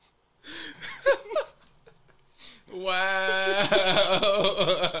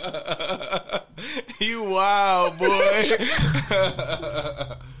 Wow. You wow, boy.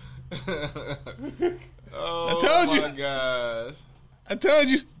 Oh, I told you. my gosh. I told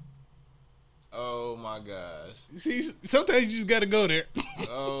you. Oh, my gosh. See, sometimes you just got to go there.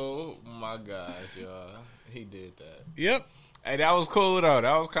 Oh, my gosh, y'all. He did that. Yep. Hey, that was cool, though.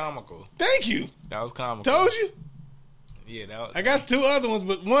 That was comical. Thank you. That was comical. Told you. Yeah, that was. I got 2 other ones,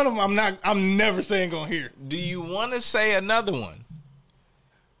 but one of them I'm never saying gonna hear. Do you want to say another one?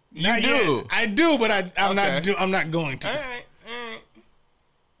 Not do. yet. I do, but I'm not going to. All right.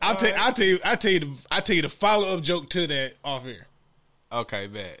 I'll tell you the follow up joke to that off air. Okay,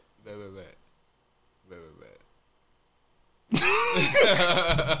 bet.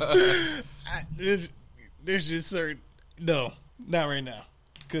 There's just certain no, not right now.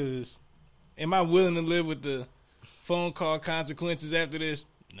 Because am I willing to live with the phone call consequences after this?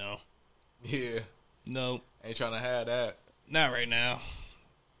 No, Yeah. no, Ain't trying to have that. not right now.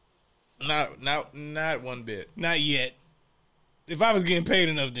 Not one bit. Not yet. If I was getting paid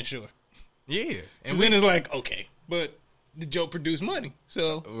enough, then sure. Yeah. And then it's like, okay, but the joke produced money.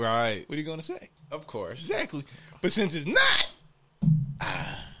 So Right. what are you going to say? Of course. Exactly. But since it's not,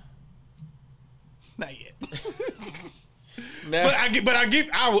 not yet. Now,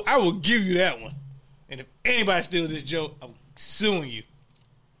 I will give you that one. And if anybody steals this joke, I'm suing you.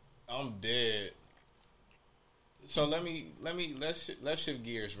 I'm dead. So let's shift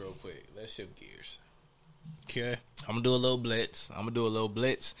gears real quick. Let's shift gears. Okay. I'm gonna do a little blitz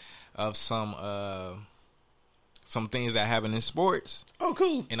of some things that happen in sports, Oh,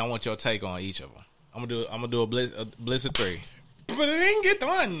 cool. and I want your take on each of them. I'm gonna do a blitz of 3. But it ain't get the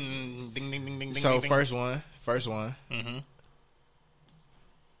one. Ding, ding, ding, ding, So ding, first one. Mm-hmm.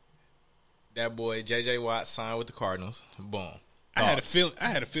 That boy J.J. Watt signed with the Cardinals. Boom. I had a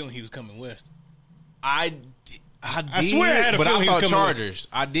Thoughts? feeling he was coming west. I did, swear I had a but feeling I he was thought coming Chargers.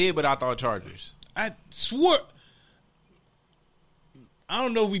 I did, but I thought Chargers. I swore. I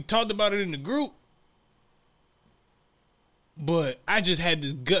don't know if we talked about it in the group, but I just had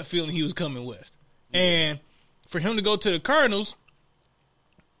this gut feeling he was coming west. And for him to go to the Cardinals,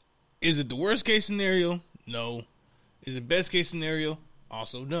 is it the worst case scenario? No. Is it best case scenario?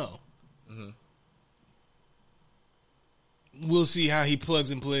 Also no. Mm-hmm. We'll see how he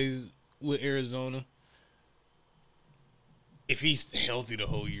plugs and plays with Arizona. If he's healthy the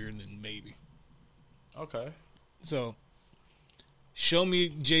whole year, then maybe. Okay. So, show me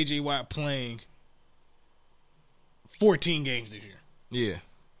J.J. Watt playing 14 games this year. Yeah.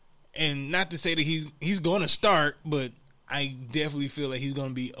 And not to say that he's going to start, but I definitely feel like he's going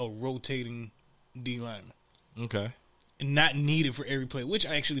to be a rotating D lineman. Okay. And not needed for every play, which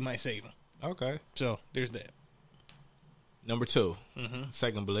I actually might save him. Okay. So, there's that. Number 2. Mm-hmm.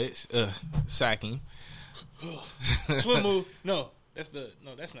 Second blitz. Sacking. Swim move. No, that's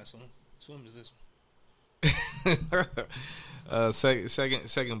not swim. Swim is this one.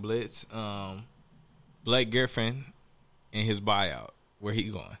 Second blitz. Blake Griffin and his buyout. Where he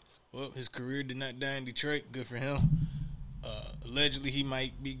going? Well, his career did not die in Detroit. Good for him. Allegedly, he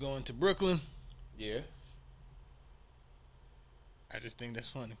might be going to Brooklyn. Yeah. I just think that's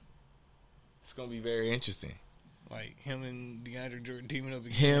funny. It's gonna be very interesting. Like him and DeAndre Jordan teaming up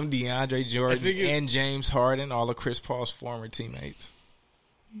again. Him, DeAndre Jordan, think and James Harden, all of Chris Paul's former teammates.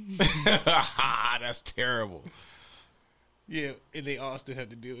 That's terrible. Yeah, and they all still have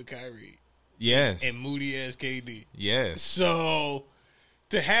to deal with Kyrie Yes. and moody ass KD. Yes. So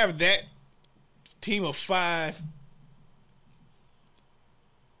to have that team of 5,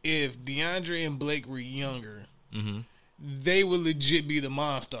 if DeAndre and Blake were younger, they would legit be the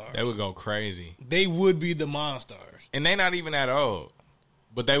Monstars. They would go crazy. They would be the Monstars. And they not even that old.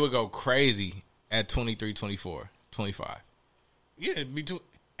 But they would go crazy at 23, 24, 25. Yeah,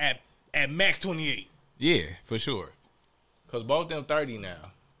 at max 28. Yeah, for sure. Because both them 30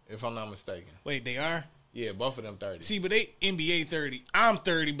 now, if I'm not mistaken. Wait, they are? Yeah, both of them 30. See, but they NBA 30. I'm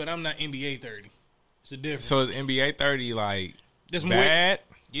 30, but I'm not NBA 30. It's a difference. So is NBA 30 like That's bad?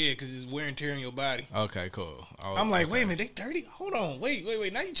 Yeah, because it's wear and tear on your body. Okay, cool. Oh, I'm like, okay. wait a minute, they 30? Hold on, wait.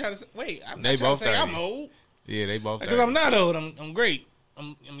 Now you trying to say, wait, I'm They not trying both to say 30. I'm old. Yeah, they both 30. Because I'm not old. I'm great.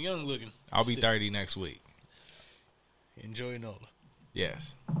 I'm young looking. I'll be Still. 30 next week. Enjoy Nola.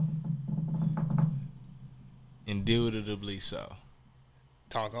 Yes. Indubitably so.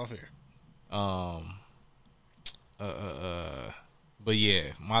 Talk off air. But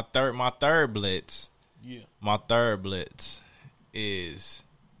yeah, my third blitz. Yeah. My third blitz is.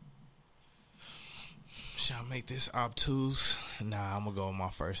 Should I make this obtuse? Nah, I'm gonna go with my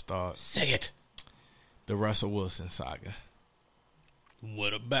first thought. Say it. The Russell Wilson saga.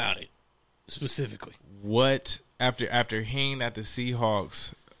 What about it specifically? What after hearing that the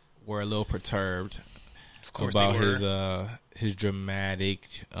Seahawks were a little perturbed Of course about they were. his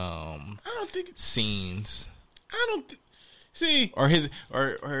dramatic I don't think it's. scenes See, or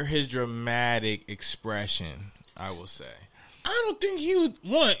his dramatic expression, I will say. I don't think he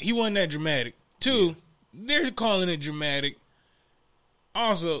was. He wasn't that dramatic. 2, they're calling it dramatic.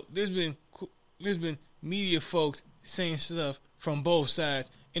 Also, there's been media folks saying stuff from both sides,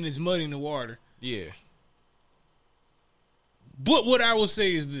 and it's muddying the water. Yeah. But what I will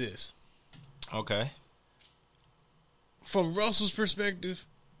say is this: Okay. from Russell's perspective,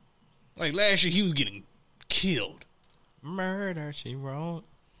 like last year, he was getting killed. Murder, she wrote.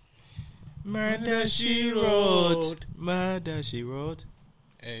 Murder She Wrote. Murder She Wrote.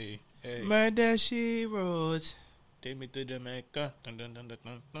 Hey. Murder She Wrote. Take me to Jamaica.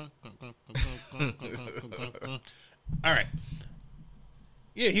 All right.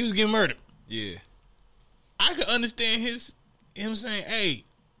 Yeah, he was getting murdered. Yeah. I could understand him saying, "Hey,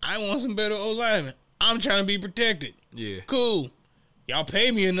 I want some better old linemen. I'm trying to be protected." Yeah. Cool. Y'all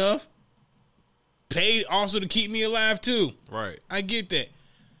pay me enough. Paid also to keep me alive too. Right. I get that.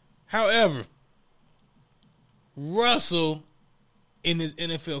 However, Russell in his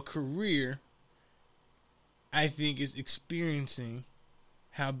NFL career, I think, is experiencing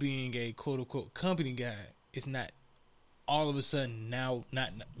how being a quote-unquote company guy is not all of a sudden now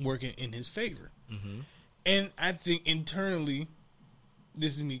not working in his favor. Mm-hmm. And I think internally,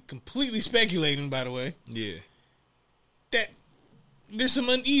 this is me completely speculating, by the way, Yeah. that there's some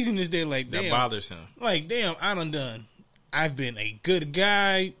uneasiness there. Like, That damn, bothers him. like, damn, I done. I've been a good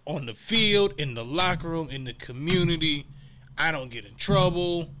guy on the field, in the locker room, in the community. I don't get in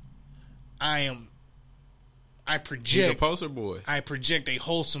trouble. I He's a project poster boy. I project a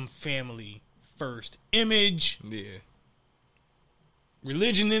wholesome family first image. Yeah.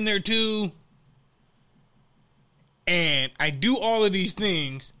 Religion in there too. And I do all of these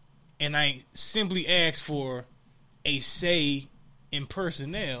things, and I simply ask for a say in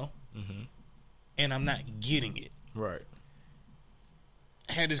personnel, and I'm not getting it. Right.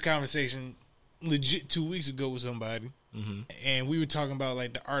 I had this conversation legit 2 weeks ago with somebody, and we were talking about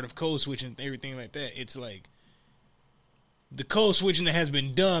like the art of code switching and everything like that. It's like the code switching that has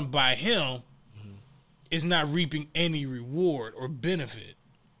been done by him is not reaping any reward or benefit,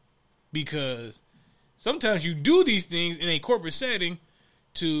 because sometimes you do these things in a corporate setting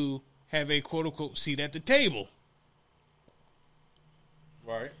to have a quote-unquote seat at the table.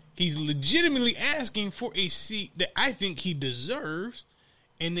 Right. He's legitimately asking for a seat that I think he deserves,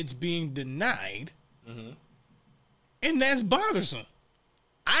 and it's being denied. And that's bothersome.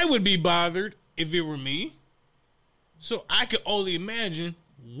 I would be bothered if it were me. So I could only imagine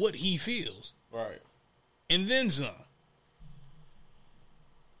what he feels. Right. And then some.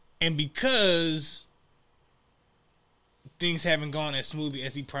 And because things haven't gone as smoothly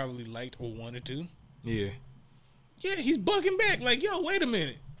as he probably liked or wanted to, Yeah. yeah, he's bucking back. Like, yo, wait a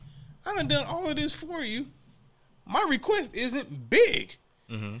minute. I done all of this for you. My request isn't big.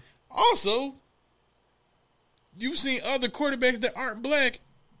 Also, you've seen other quarterbacks that aren't black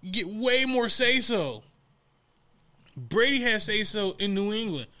get way more say-so. Brady has say-so in New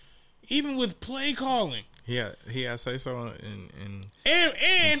England, even with play calling. He had say so in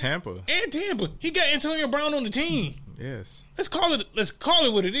And Tampa. And Tampa. He got Antonio Brown on the team. Yes. Let's call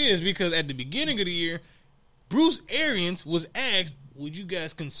it what it is, because at the beginning of the year, Bruce Arians was asked, would you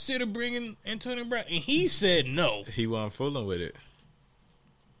guys consider bringing Antonio Brown? And he said no. He wasn't fooling with it.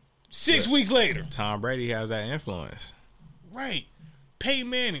 6 weeks later. Tom Brady has that influence. Right. Peyton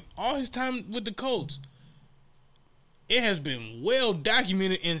Manning, all his time with the Colts, it has been well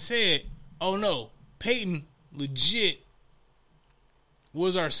documented and said, oh no, Peyton legit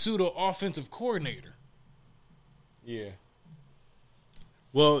was our pseudo offensive coordinator. Yeah.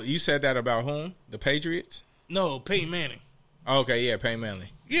 Well, you said that about whom? The Patriots? No, Peyton Manning. Okay, yeah, Peyton Manning.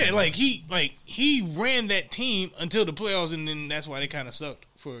 Yeah, he ran that team until the playoffs, and then that's why they kind of sucked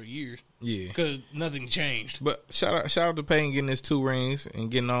for years. Yeah. Because nothing changed. But shout out to Peyton getting his 2 rings and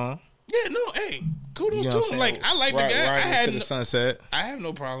getting on. Yeah, no, hey, kudos You know what to I'm him. saying? Like, I like the guy. Riding to the sunset. I have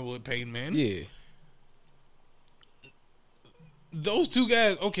no problem with Peyton Manning. Yeah. Those two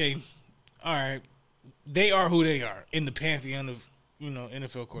guys, okay, all right, they are who they are in the pantheon of,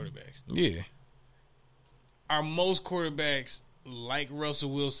 NFL quarterbacks. Yeah. Are most quarterbacks like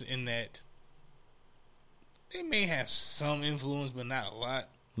Russell Wilson in that they may have some influence, but not a lot?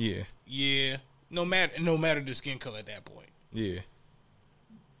 Yeah. Yeah. No matter the skin color at that point. Yeah.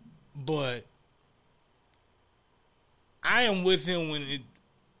 But I am with him when it,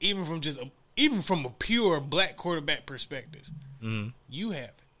 even from a pure black quarterback perspective, you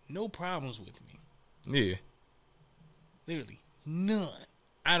have no problems with me. Yeah. Literally none.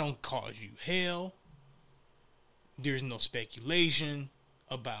 I don't cause you hell. There's no speculation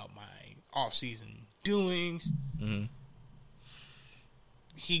about my off-season doings.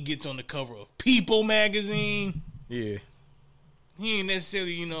 He gets on the cover of People magazine. Yeah. He ain't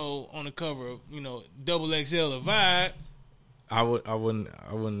necessarily, on the cover of, Double XL or Vibe. I wouldn't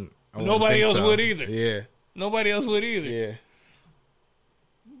Nobody think else so. would either. Yeah. Nobody else would either. Yeah.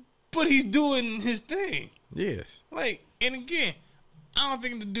 But he's doing his thing. Yes. Like, and again, I don't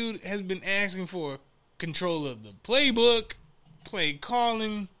think the dude has been asking for control of the playbook, play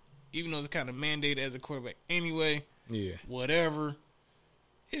calling, even though it's kind of mandated as a quarterback anyway. Yeah. Whatever.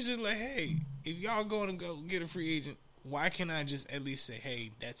 It's just like, hey, if y'all going to go get a free agent, why can't I just at least say,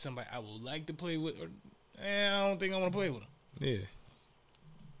 hey, that's somebody I would like to play with, or I don't think I want to play with him. Yeah.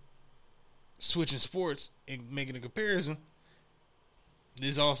 Switching sports and making a comparison,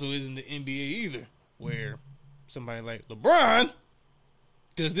 this also isn't the NBA either, where somebody like LeBron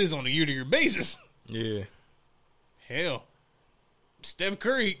does this on a year-to-year basis. Yeah. Hell, Steph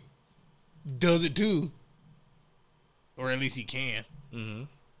Curry does it too, or at least he can. Mm-hmm.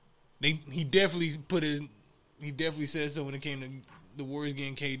 He definitely said so when it came to the Warriors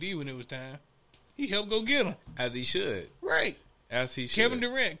getting KD when it was time. He helped go get him. As he should. Right. As he should. Kevin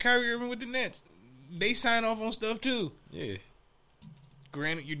Durant, Kyrie Irving with the Nets. They sign off on stuff too. Yeah.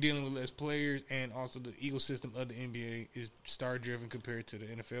 Granted, you're dealing with less players, and also the ecosystem of the NBA is star-driven compared to the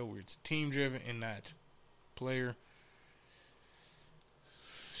NFL, where it's team-driven and not player.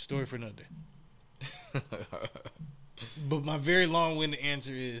 Story for another day. But my very long-winded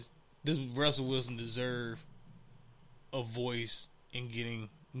answer is, does Russell Wilson deserve a voice in getting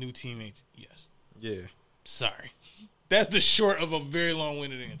new teammates? Yes. Yeah. Sorry. That's the short of a very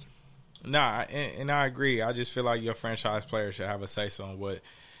long-winded answer. Nah, and I agree. I just feel like your franchise player should have a say-so on what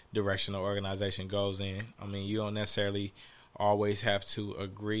direction the organization goes in. I mean, you don't necessarily always have to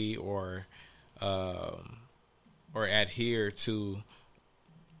agree or adhere to,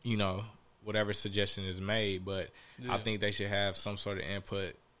 you know, whatever suggestion is made, but I think they should have some sort of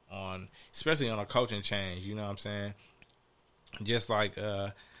input on, especially on a coaching change. You know what I'm saying? Just like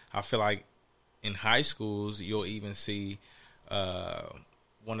I feel like in high schools, you'll even see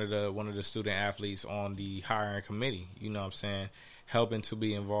one of the student athletes on the hiring committee. You know what I'm saying? Helping to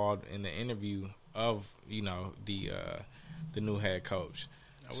be involved in the interview of, you know, the new head coach.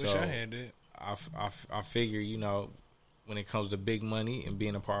 I wish I had that. I figure, you know, when it comes to big money and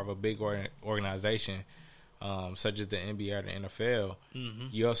being a part of a big organization, such as the NBA or the NFL,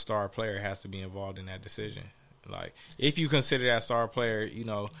 your star player has to be involved in that decision. Like, if you consider that star player, you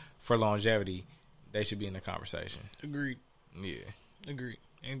know, for longevity, they should be in the conversation. Agreed. Yeah. Agreed.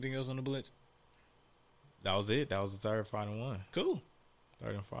 Anything else on the Blitz? That was it. That was the third final one. Cool.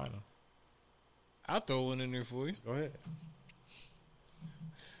 Third and final. I'll throw one in there for you. Go ahead.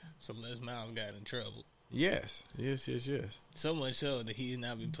 So Les Miles got in trouble. Yes. So much so that he has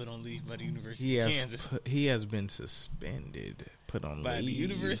now been put on leave by the University of Kansas. He has been suspended, put on by leave. the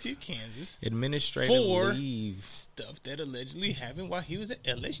University of Kansas. Administrative for leave. Stuff that allegedly happened while he was at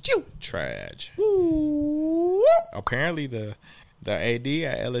LSU. Trash. Apparently the AD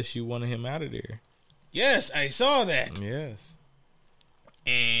at LSU wanted him out of there. Yes, I saw that. Yes.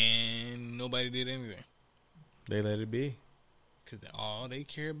 And nobody did anything. They let it be. Because all they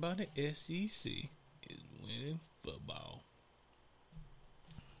care about at SEC is winning football.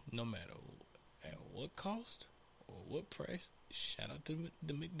 No matter at what cost or what price. Shout out to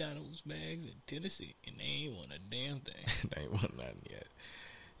the McDonald's bags in Tennessee. And they ain't won a damn thing. They ain't won nothing yet.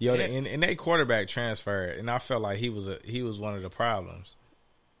 Yo, and they quarterback transferred, and I felt like he was one of the problems.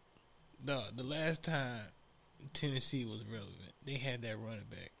 The last time Tennessee was relevant, they had that running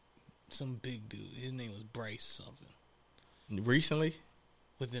back, some big dude. His name was Bryce something. Recently?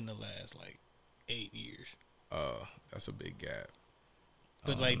 Within the last, 8 years. That's a big gap.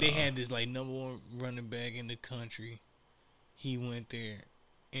 But, they had this, number one running back in the country. He went there,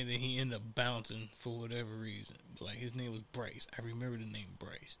 and then he ended up bouncing for whatever reason. But, his name was Bryce. I remember the name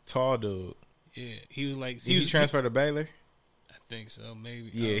Bryce. Tall dude. Yeah. He was like... He transferred to Baylor? I think so,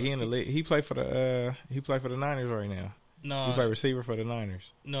 maybe. Yeah, he in the league. He played for the Niners right now. No. He played receiver for the Niners.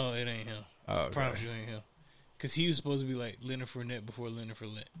 No, it ain't him. Oh, okay. Promise you it ain't him. Because he was supposed to be like Leonard Fournette before Leonard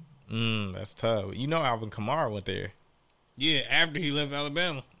Fournette. That's tough. You know Alvin Kamara went there. Yeah, after he left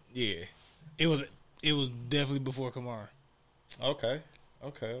Alabama. Yeah. It was definitely before Kamara. Okay.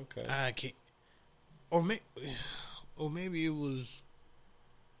 I can't. Or maybe it was.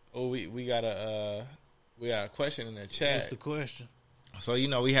 Oh, we got a question in the chat. What's the question? So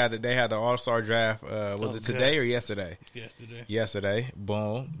they had the All-Star draft. Was it today or yesterday? Yesterday.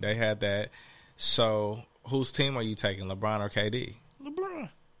 Boom. They had that. So whose team are you taking, LeBron or KD? LeBron.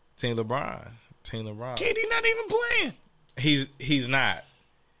 Team LeBron. KD not even playing. He's not.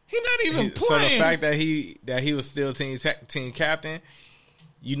 He's not even playing. So the fact that he was still team captain,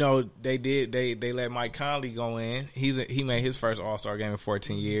 they let Mike Conley go in. He made his first All-Star game in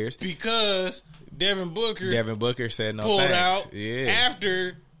 14 years because Devin Booker said no pulled thanks. out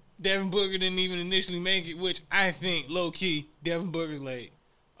after Devin Booker didn't even initially make it, which I think low key Devin Booker's like,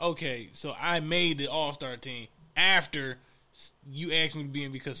 okay, so I made the All-Star team after you asked me to be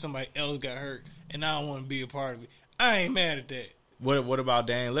in because somebody else got hurt and I don't want to be a part of it. I ain't mad at that. What about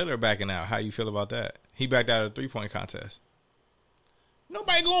Damian Lillard backing out? How you feel about that? He backed out of the 3-point contest.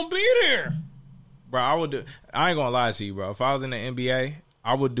 Nobody gonna be there. Bro, I would do. I ain't gonna lie to you, bro. If I was in the NBA,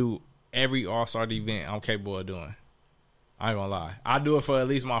 I would do every All-Star event I'm capable of doing. I ain't gonna lie. I'd do it for at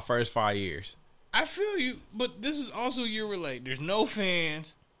least my first 5 years. I feel you, but this is also a year where like there's no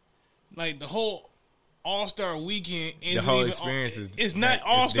fans. Like the whole All-Star weekend, The whole experience is it's not it's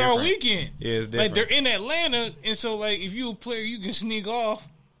All-Star different. weekend. Yeah, it's different. Like they're in Atlanta, and so like if you a player, you can sneak off.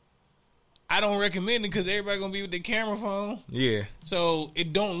 I don't recommend it because everybody gonna be with their camera phone, Yeah. so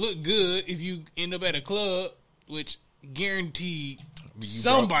it don't look good if you end up at a club, which guaranteed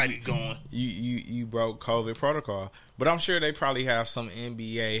somebody going. You broke COVID protocol, but I'm sure they probably have some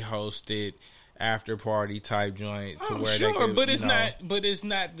NBA hosted after party type joint to I'm where sure, they could, but it's you know, not. But it's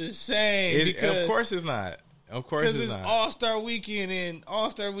not the same because of course it's not. Of course because it's it's not. All-Star weekend, and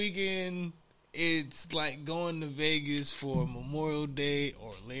All-Star weekend, it's like going to Vegas for Memorial Day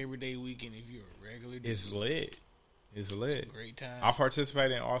or Labor Day weekend if you're a regular dude. It's lit. It's lit. It's a great time. I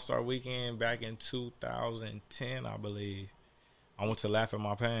participated in All-Star Weekend back in 2010, I believe. I went to Laugh at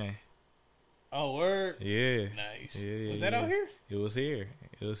My Pain. Oh, word. Yeah. Nice. Yeah, Was that out here? It was here.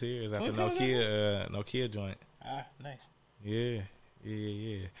 It was here. It was at the 2010 was Nokia joint. Ah, nice. Yeah.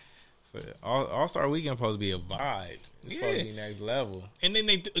 So All-Star Weekend supposed to be a vibe. It's supposed to be next level. And then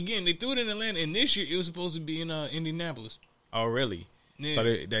they threw it in Atlanta, and this year it was supposed to be in Indianapolis. Oh, really? Yeah. So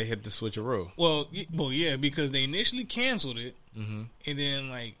they hit the switcheroo. Well, yeah, because they initially canceled it, Mm-hmm. and then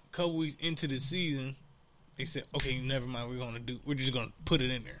like a couple weeks into the season, they said, "Okay, never mind. We're just gonna put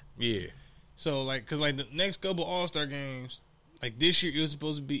it in there." Yeah. So like, cause like the next couple All-Star games, like this year it was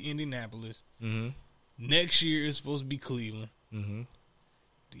supposed to be Indianapolis. Mm-hmm. Next year it's supposed to be Cleveland. Mm-hmm.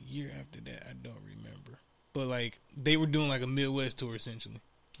 The year after that, I don't remember. But like they were doing like a Midwest tour essentially.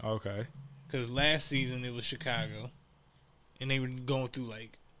 Okay. Because last season it was Chicago, and they were going through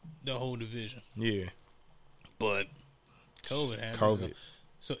like the whole division. Yeah. But COVID happened. COVID.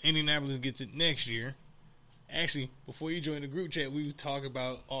 So Indianapolis gets it next year. Actually, before you joined the group chat, we was talking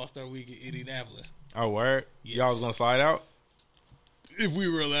about All-Star Week in Indianapolis. Oh, word? Yes. Y'all was going to slide out? If we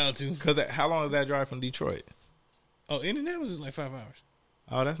were allowed to. Because how long is that drive from Detroit? Oh, Indianapolis is like 5 hours.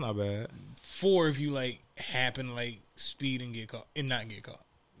 Oh, that's not bad. 4 if you like happen to like speed and get caught and not get caught.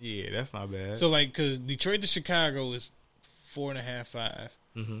 Yeah, that's not bad. So like, because Detroit to Chicago is 4.5, 5.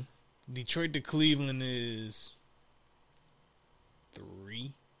 Mm-hmm. Detroit to Cleveland is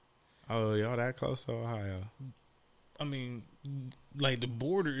 3. Oh, y'all that close to Ohio? I mean, like the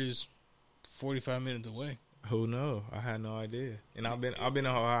border is 45 minutes away. Who knows? I had no idea. And I've been in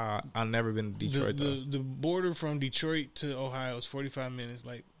Ohio. I've never been to Detroit though. The border from Detroit to Ohio is 45 minutes,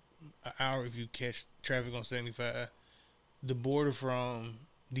 like an hour if you catch traffic on 75. The border from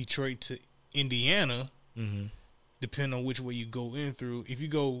Detroit to Indiana, Mm-hmm. depending on which way you go in through, if you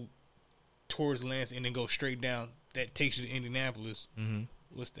go towards Lansing and then go straight down, that takes you to Indianapolis. Mm-hmm.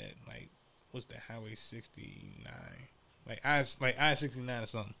 What's that? Like, what's that? Highway 69? Like I-69 or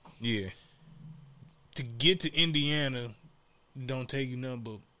something. Yeah. To get to Indiana don't take you nothing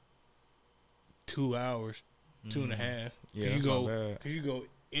but 2 hours, 2.5. Yeah, you that's go, not bad. Cause you go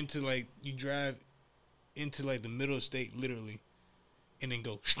into like you drive into like the middle of the state literally, and then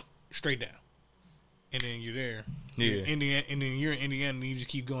go straight down, and then you're there. Yeah. You're in Indiana, and then you're in Indiana, and you just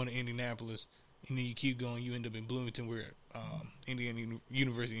keep going to Indianapolis, and then you keep going. You end up in Bloomington, where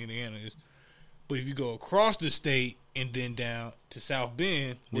University of Indiana is. But if you go across the state and then down to South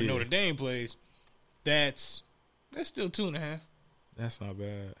Bend, where Yeah. Notre Dame plays, that's still 2.5. That's not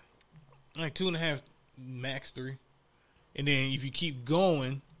bad. Like 2.5, max 3. And then if you keep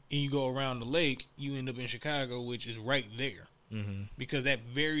going and you go around the lake, you end up in Chicago, which is right there. Mm-hmm. Because that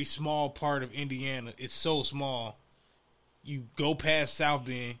very small part of Indiana is so small. You go past South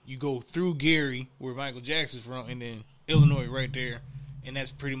Bend, you go through Gary, where Michael Jackson's from, and then Illinois right there. And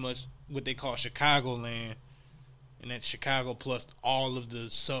that's pretty much what they call Chicagoland. And that's Chicago plus all of the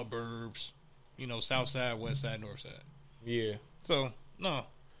suburbs. You know, south side, west side, north side. Yeah. So, no.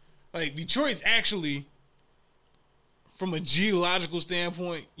 Like, Detroit's actually, from a geological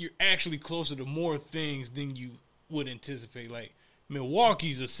standpoint, you're actually closer to more things than you would anticipate. Like,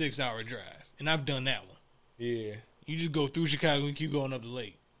 Milwaukee's a 6-hour drive, and I've done that one. Yeah. You just go through Chicago and keep going up the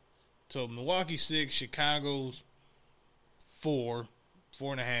lake. So, Milwaukee's 6, Chicago's 4,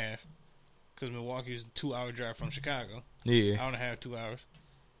 4.5, because Milwaukee's a 2-hour drive from Chicago. Yeah. Hour and a half, 2 hours.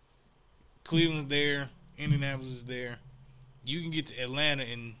 Cleveland's there. Indianapolis is there. You can get to Atlanta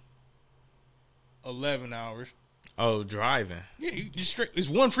in 11 hours. Oh, driving. Yeah, you just straight. It's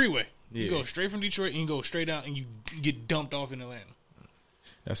one freeway. You Yeah. go straight from Detroit and you go straight out and you get dumped off in Atlanta.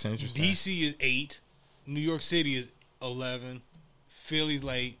 That's interesting. DC is 8. New York City is 11. Philly's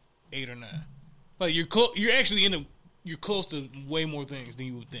like 8 or 9. Like you're actually in the you're close to way more things than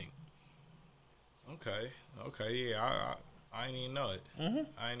you would think. Okay, yeah, I didn't even know it.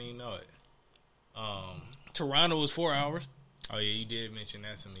 I didn't even know it. Toronto was 4 hours. Oh yeah, you did mention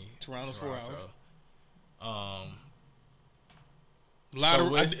that to me. Toronto's 4 hours. A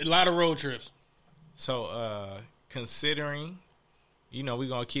lot of road trips. So, considering, we're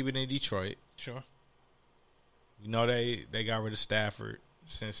gonna keep it in Detroit. Sure. They got rid of Stafford,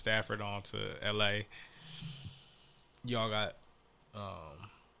 sent Stafford on to L.A. Y'all got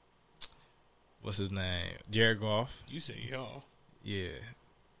what's his name? Jared Goff. You say y'all. Yeah,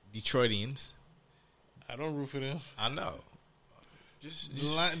 Detroitians. I don't root for them. I know. Just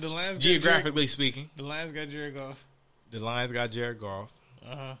the Lions geographically speaking, the Lions got Jared Goff. The Lions got Jared Goff.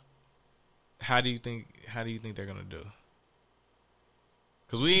 How do you think they're gonna do?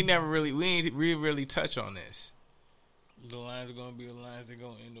 Because we ain't really touch on this. The Lions are gonna be the Lions. They're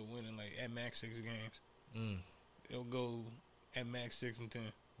gonna end up winning like at max 6 games. It'll go at max 6 and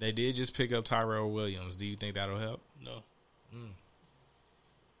 10. They did just pick up Tyrell Williams. Do you think that'll help? No.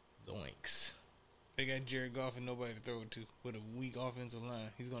 Zoinks. They got Jared Goff and nobody to throw it to with a weak offensive line.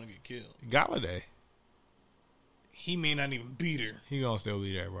 He's gonna get killed. Galladay. He may not even beat her. He gonna still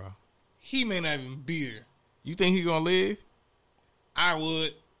be there, bro. He may not even beat her. You think he gonna live? I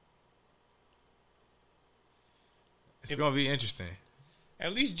would. It's gonna be interesting.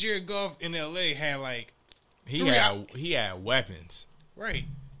 At least Jared Goff in LA had like he had weapons. Right.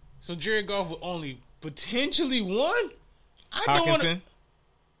 So Jared Goff would only potentially one? Hawkinson?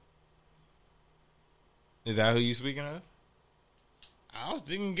 Is that who you speaking of? I was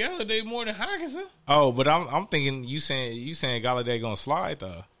thinking Galladay more than Hawkinson. Oh, but I'm thinking you saying Galladay gonna slide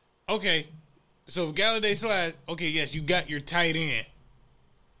though. Okay. So if Galladay slides, okay, yes, you got your tight end.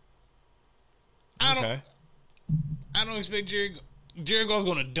 I don't expect Jared Goff's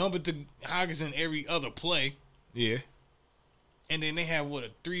gonna dump it to Hawkinson every other play. Yeah. And then they have a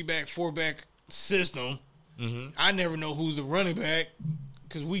 3-back, 4-back system. I never know who's the running back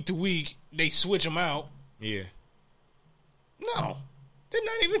because week to week they switch them out. Yeah. No, they're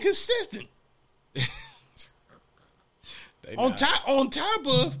not even consistent. On top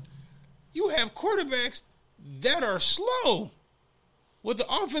of, you have quarterbacks that are slow with the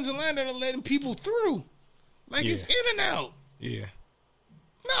offensive line that are letting people through, like it's in and out. Yeah.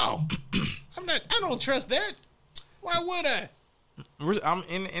 No, I don't trust that. Why would I?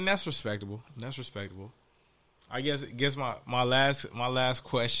 And that's respectable. That's respectable. I guess my last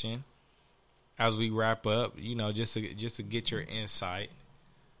question as we wrap up, just to get your insight.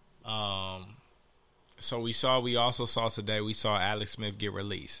 So we also saw today Alex Smith get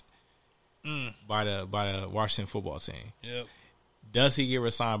released by the Washington football team. Yep. Does he get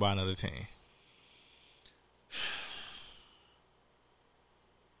re-signed by another team?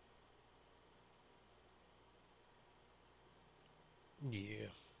 Yeah.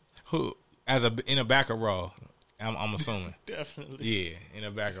 Who in a backup role? I'm assuming. Definitely. Yeah, in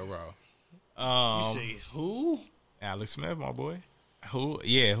a backup role. You say who? Alex Smith, my boy. Who?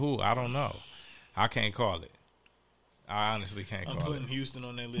 Yeah, who? I don't know. I can't call it. I honestly can't call it. I'm putting Houston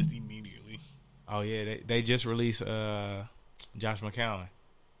on that list immediately. Oh yeah, they just released Josh McCown.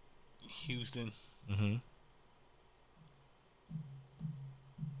 Houston.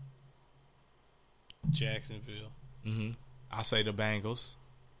 Jacksonville. I'll say the Bengals.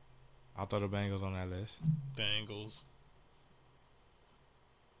 I'll throw the Bengals on that list. Bengals.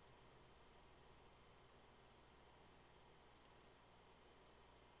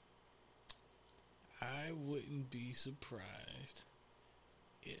 I wouldn't be surprised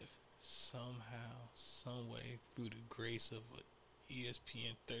if somehow, some way, through the grace of an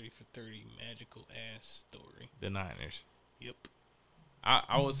ESPN 30 for 30 magical ass story. The Niners. Yep.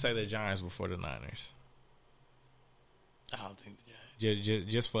 I would say the Giants before the Niners. I don't think the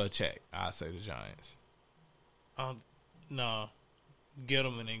Giants. Just for a check, I'd say the Giants. Nah.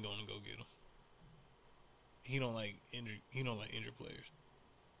 Gettleman ain't gonna go get him. He don't like injured players.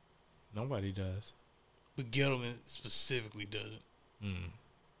 Nobody does. But Gettleman specifically doesn't.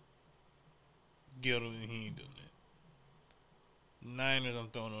 Gettleman, he ain't doing that. Niners, I'm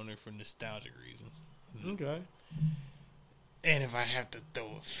throwing on there for nostalgic reasons. Okay. And if I have to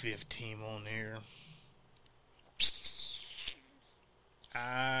throw a fifth team on there,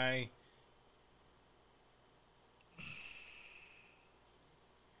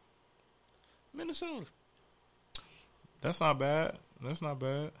 Minnesota. That's not bad.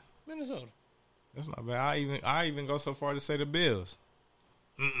 Minnesota. That's not bad. I even go so far to say the Bills.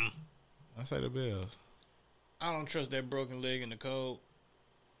 I say the Bills. I don't trust that broken leg in the cold.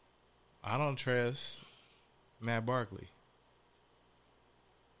 I don't trust Matt Barkley.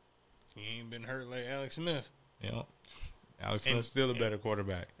 He ain't been hurt like Alex Smith. You know, Alex Smith's still a better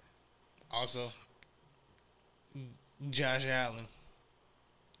quarterback. Also, Josh Allen.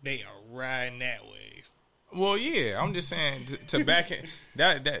 They are riding that wave. Well, yeah, I'm just saying to back him,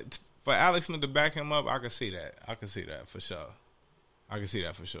 that for Alex Smith to back him up, I can see that. I can see that for sure.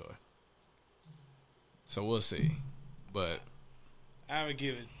 So we'll see. But I would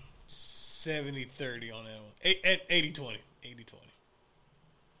give it 70-30 on that one. At 80-20. 80-20.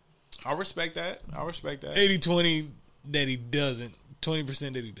 I respect that. 80-20 that he doesn't.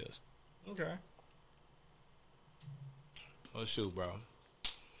 20% that he does. Okay. Well, shoot, bro.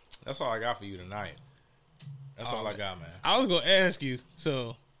 That's all I got for you tonight. That's all I got, man. I was going to ask you,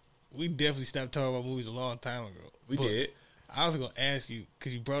 so we definitely stopped talking about movies a long time ago. We did. I was going to ask you,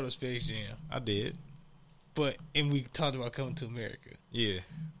 because you brought up Space Jam. I did. And we talked about Coming to America. Yeah.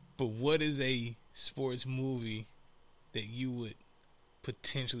 But what is a sports movie that you would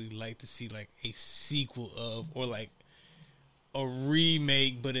potentially like to see, like, a sequel of, or like a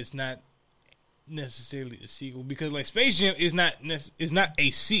remake, but it's not necessarily a sequel? Because like Space Jam is not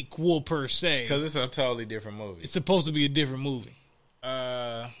a sequel per se, because it's a totally different movie. It's supposed to be a different movie.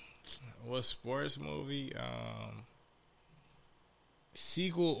 What sports movie?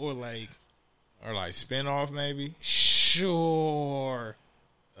 Sequel or like spinoff maybe? Sure.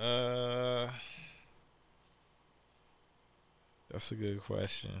 That's a good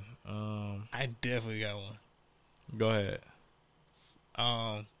question. I definitely got one. Go ahead.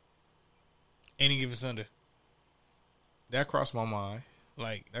 Any Given Sunday. That crossed my mind.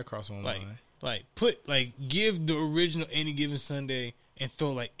 Like that crossed my mind. Like give the original Any Given Sunday and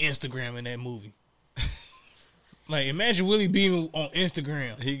throw like Instagram in that movie. Like imagine Willie Beeman on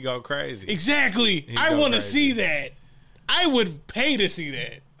Instagram. He'd go crazy. Exactly. I want to see that. I would pay to see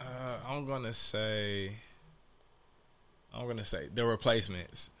that. I'm gonna say The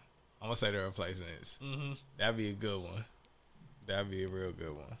Replacements. I'm gonna say The Replacements. Mm-hmm. That'd be a good one. That'd be a real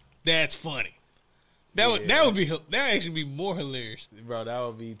good one. That's funny. That would actually be more hilarious, bro. That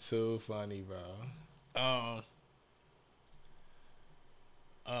would be too funny, bro. Trying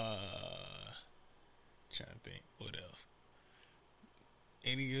to think what else.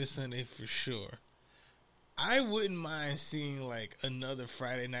 Any Given Sunday for sure. I wouldn't mind seeing like another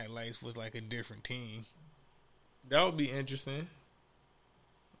Friday Night Lights with like a different team. That would be interesting.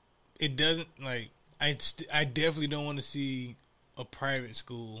 It doesn't like I definitely don't want to see a private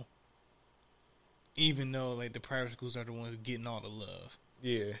school, even though like the private schools are the ones getting all the love.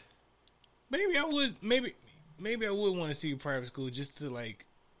 Yeah. Maybe I would want to see a private school just to like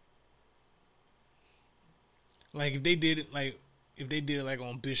if they did it like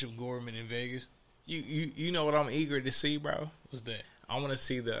on Bishop Gorman in Vegas. You know what I'm eager to see, bro? What's that? I want to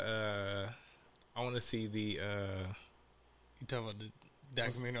see the You talking about the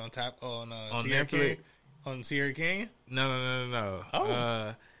documentary on Sierra Canyon? On Sierra Canyon? No.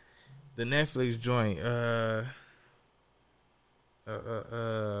 Oh. The Netflix joint.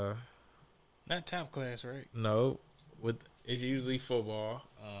 Not Top Class, right? No. It's usually football.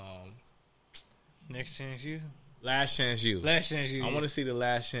 Next Chance U? Last Chance U. Last Chance U. I want to see the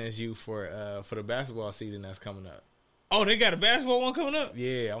Last Chance U for the basketball season that's coming up. Oh, they got a basketball one coming up?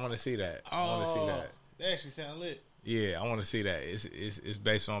 Yeah, I want to see that. I want to see that. That actually sound lit. Yeah, I want to see that. It's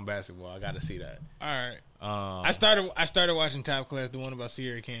based on basketball. I got to see that. All right. I started watching Top Class, the one about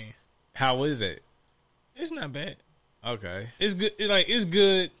Sierra Canyon. How is it? It's not bad. Okay. It's good. It's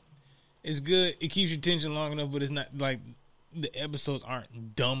good. It's good. It keeps your attention long enough, but it's not like the episodes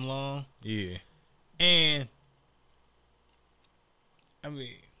aren't dumb long. Yeah. And I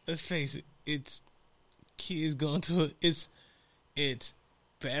mean, let's face it. It's kids going to it's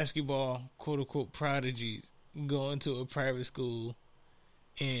basketball quote unquote prodigies going to a private school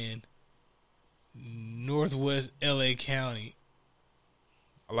in Northwest LA County.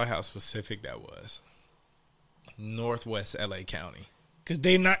 I like how specific that was. Northwest LA County. Because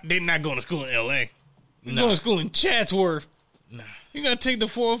they're not going to school in LA. They're going to school in Chatsworth. Nah. You gotta take the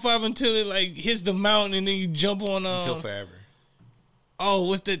 405 until it like hits the mountain and then you jump on until forever. Oh,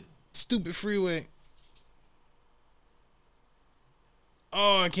 what's that stupid freeway?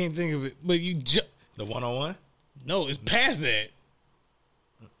 Oh, I can't think of it. But you jump the 101? No, it's past that.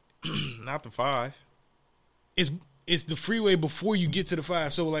 Not the 5. It's the freeway before you get to the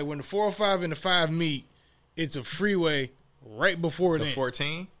 5. So like when the 405 and the 5 meet, it's a freeway right before the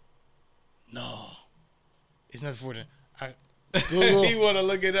 14? No. It's not the 14. You want to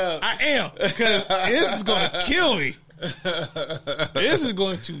look it up? I am, because this is going to kill me. This is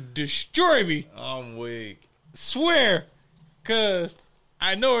going to destroy me. I'm weak. Swear, because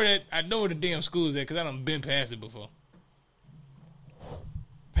I know where the damn school is at, because I done been past it before.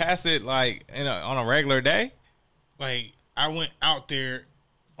 Past it like on a regular day? like I went out there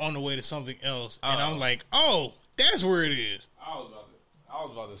on the way to something else, and Oh. I'm like, oh, that's where it is. I was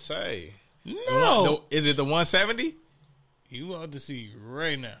about to say. No, Is it the 170? you about to see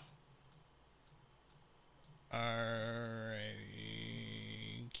right now.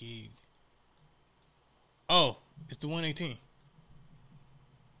 Alrighty, keep. Oh, it's the 118.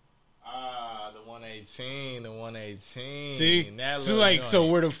 The 118, the 118. See, That so little like, so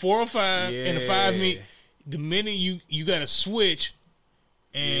joint. where the 405 and the 5 Yeah. meet, the minute you got to switch,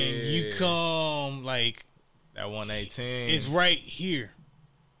 and you Yeah. come like that 118. it's right here.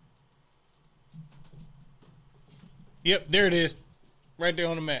 Yep, there it is, right there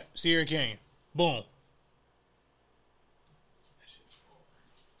on the map, Sierra Canyon. Boom.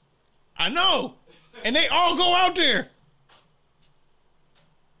 I know, and they all go out there.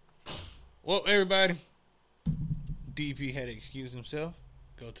 Well, everybody, DP had to excuse himself,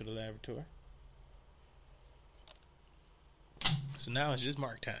 go to the laboratory. So now it's just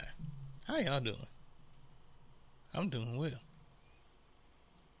mark time. How y'all doing? I'm doing well.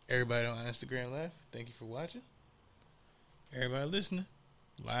 Everybody on Instagram Live, thank you for watching. Everybody listening,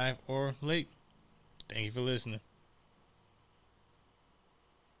 live or late, thank you for listening.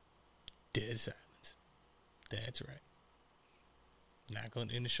 Dead silence. That's right. Not going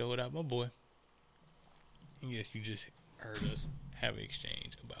to end the show without my boy. And yes, you just heard us have an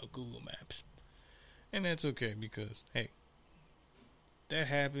exchange about Google Maps. And that's okay because, hey, that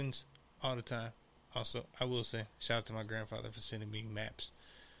happens all the time. Also, I will say, shout out to my grandfather for sending me maps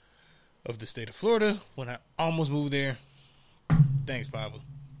of the state of Florida when I almost moved there. Thanks, Papa.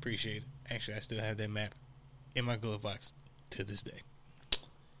 Appreciate it. Actually, I still have that map in my glove box to this day.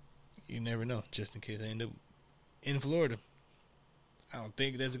 You never know, just in case I end up in Florida. I don't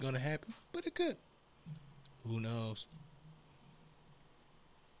think that's going to happen, but it could. Who knows?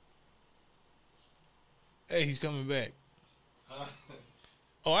 Hey, he's coming back.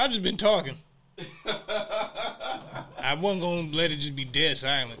 Oh, I've just been talking. I wasn't going to let it just be dead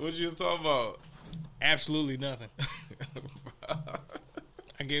silent. What you was talking about? Absolutely nothing.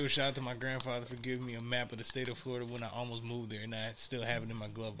 I gave a shout out to my grandfather for giving me a map of the state of Florida when I almost moved there, and I still have it in my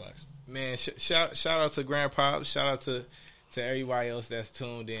glove box. Man, shout out to Grandpa. Shout out to everybody else that's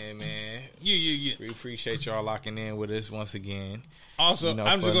tuned in, man. Yeah. We appreciate y'all locking in with us once again. Also, You know,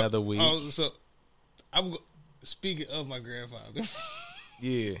 I'm for just another week. Speaking of my grandfather.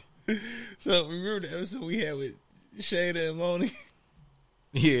 Yeah. So remember the episode we had with Shada and Moni?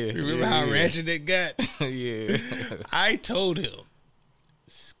 Yeah. Remember how ratchet it got? Yeah. I told him,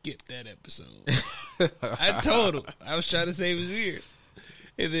 skip that episode. I told him. I was trying to save his ears.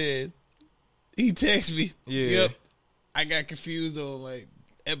 And then he texted me. Yeah. Yep. I got confused on like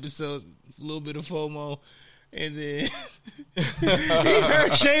episodes, a little bit of FOMO. And then he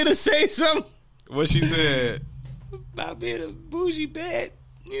heard Shada say something What she said? about being a bougie bad.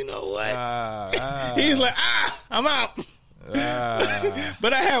 You know what? He's He's like, I'm out. like,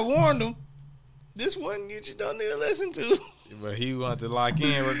 But I had warned him. This one you just don't need to listen to. but he wanted to lock in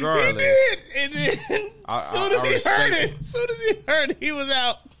He regardless. did. And then soon as I he respect heard it. it, soon as he heard it, he was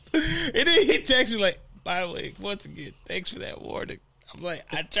out. And then he texted me like, by the way, once again, thanks for that warning. I'm like,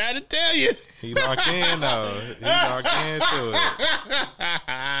 I tried to tell you. He locked in though. He locked into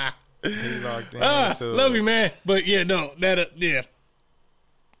it. He locked into it. Love you, man. But yeah, no, yeah.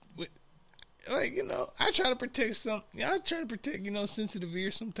 Like, you know, I try to protect sensitive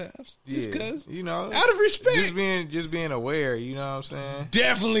ears sometimes. Just Yeah, because. you know, Out of respect. just being aware. You know what I'm saying?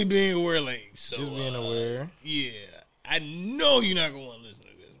 Definitely being aware, like, so. Just being aware. Yeah. I know you're not going to want to listen to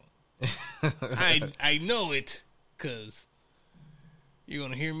this one. I know it, because you're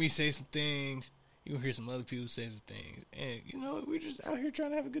going to hear me say some things. You're going to hear some other people say some things. And, you know, we're just out here trying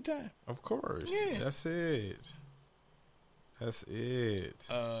to have a good time. Of course. Yeah. That's it. That's it.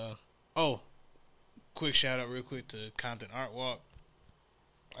 Quick shout out real quick to Compton Art Walk.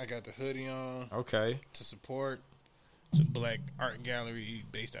 I got the hoodie on Okay. to support. It's a black art gallery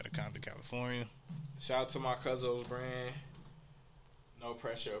based out of Compton, California. Shout out to my Cuzzo's brand. No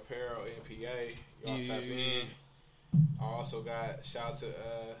Pressure Apparel, NPA. Y'all tap in. I also got shout out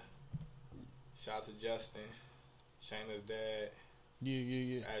to Justin, Shayna's dad.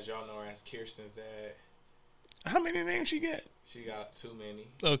 Yeah. As y'all know her as Kirsten's dad. How many names she got? She got too many.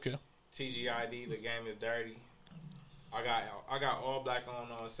 Okay. TGID, the game is dirty. I got all black on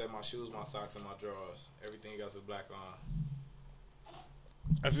except my shoes, my socks, and my drawers. Everything else is black on.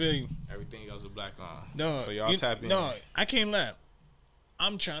 I feel you. Everything else is black on. No, So y'all tap in. No, I can't lie.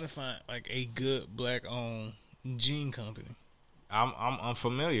 I'm trying to find like a good black owned jean company. I'm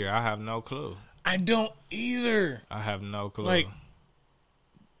familiar. I have no clue. I don't either. I have no clue. Like,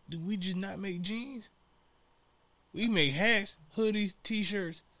 do we just not make jeans? We make hats, hoodies,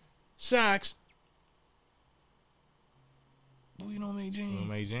 t-shirts, socks. But we don't make jeans. We don't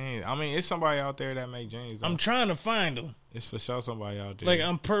make jeans. I mean, it's somebody out there that make jeans. Though. I'm trying to find them. It's for sure somebody out there. Like,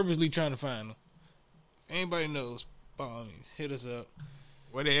 I'm purposely trying to find them. If anybody knows, by all means, hit us up.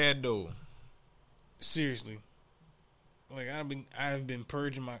 What they had do? Seriously. Like, I've been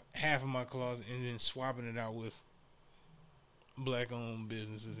purging half of my closet and then swapping it out with black-owned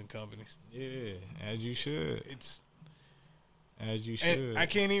businesses and companies. Yeah, as you should. As you should. And I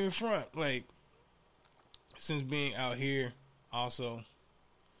can't even front. Like, since being out here, also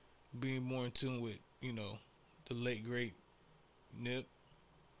being more in tune with, you know, the late great Nip.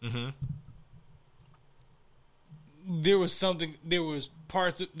 Mm-hmm. There was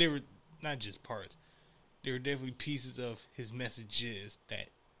parts. There were not just parts. There were definitely pieces of his messages that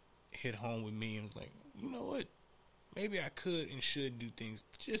hit home with me and was like, you know what? Maybe I could and should do things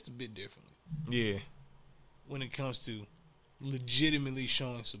just a bit differently. Yeah. When it comes to legitimately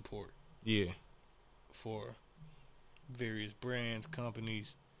showing support. Yeah. For various brands,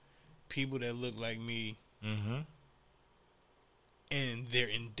 companies, people that look like me, mm-hmm. and their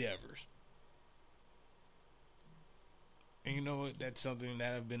endeavors. And you know what? That's something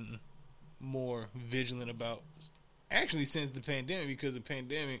that I've been more vigilant about, actually, since the pandemic, because the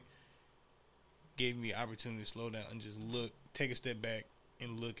pandemic gave me the opportunity to slow down and just take a step back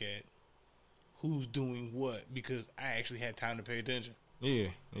and look at who's doing what, because I actually had time to pay attention. Yeah.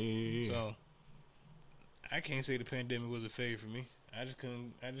 So I can't say the pandemic was a favor for me. I just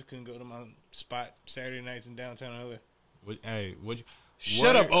couldn't go to my spot Saturday nights in downtown LA.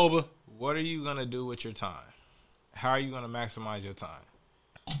 Shut up, Oba. What are you gonna do with your time? How are you gonna maximize your time?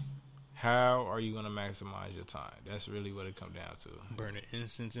 How are you gonna maximize your time? That's really what it comes down to. Burning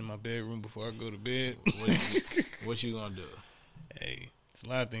incense in my bedroom before I go to bed. What you gonna do? Hey, it's a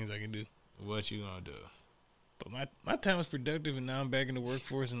lot of things I can do. What you gonna do? But my time is productive, and now I'm back in the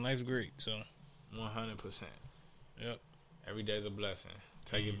workforce, and life's great. So, 100%. Yep. Every day's a blessing.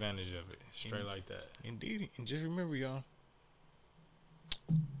 Take advantage of it. Straight like that. Indeed. And just remember, y'all,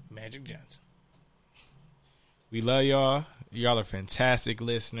 Magic Johnson. We love y'all. Y'all are fantastic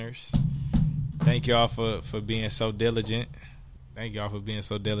listeners. Thank y'all for being so diligent. I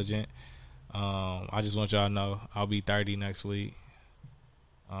just want y'all to know I'll be 30 next week.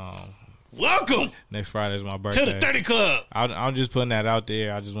 Welcome. Next Friday is my birthday. To the 30 Club. I'm just putting that out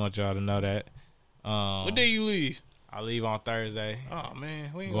there. I just want y'all to know that. What day you leave? I leave on Thursday. Oh,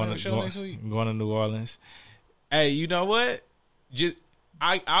 man. We ain't going to show next week. Going to New Orleans. Hey, you know what?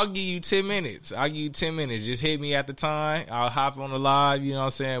 I'll give you 10 minutes. Just hit me at the time. I'll hop on the live. You know what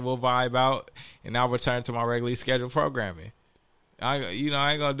I'm saying? We'll vibe out. And I'll return to my regularly scheduled programming. I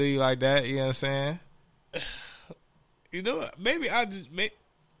ain't going to do you like that. You know what I'm saying? You know what? Maybe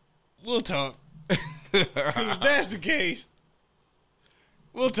we'll talk. If that's the case,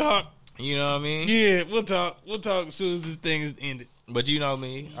 we'll talk. You know what I mean? Yeah, we'll talk. We'll talk as soon as this thing is ended. But you know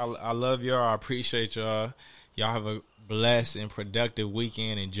me. I love y'all. I appreciate y'all. Y'all have a blessed and productive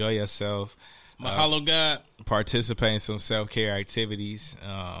weekend. Enjoy yourself. Mahalo, God. Participate in some self-care activities.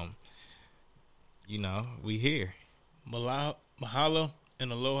 We here. Mahalo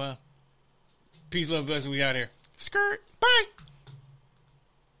and aloha. Peace, love, blessing. We out here. Skirt. Bye.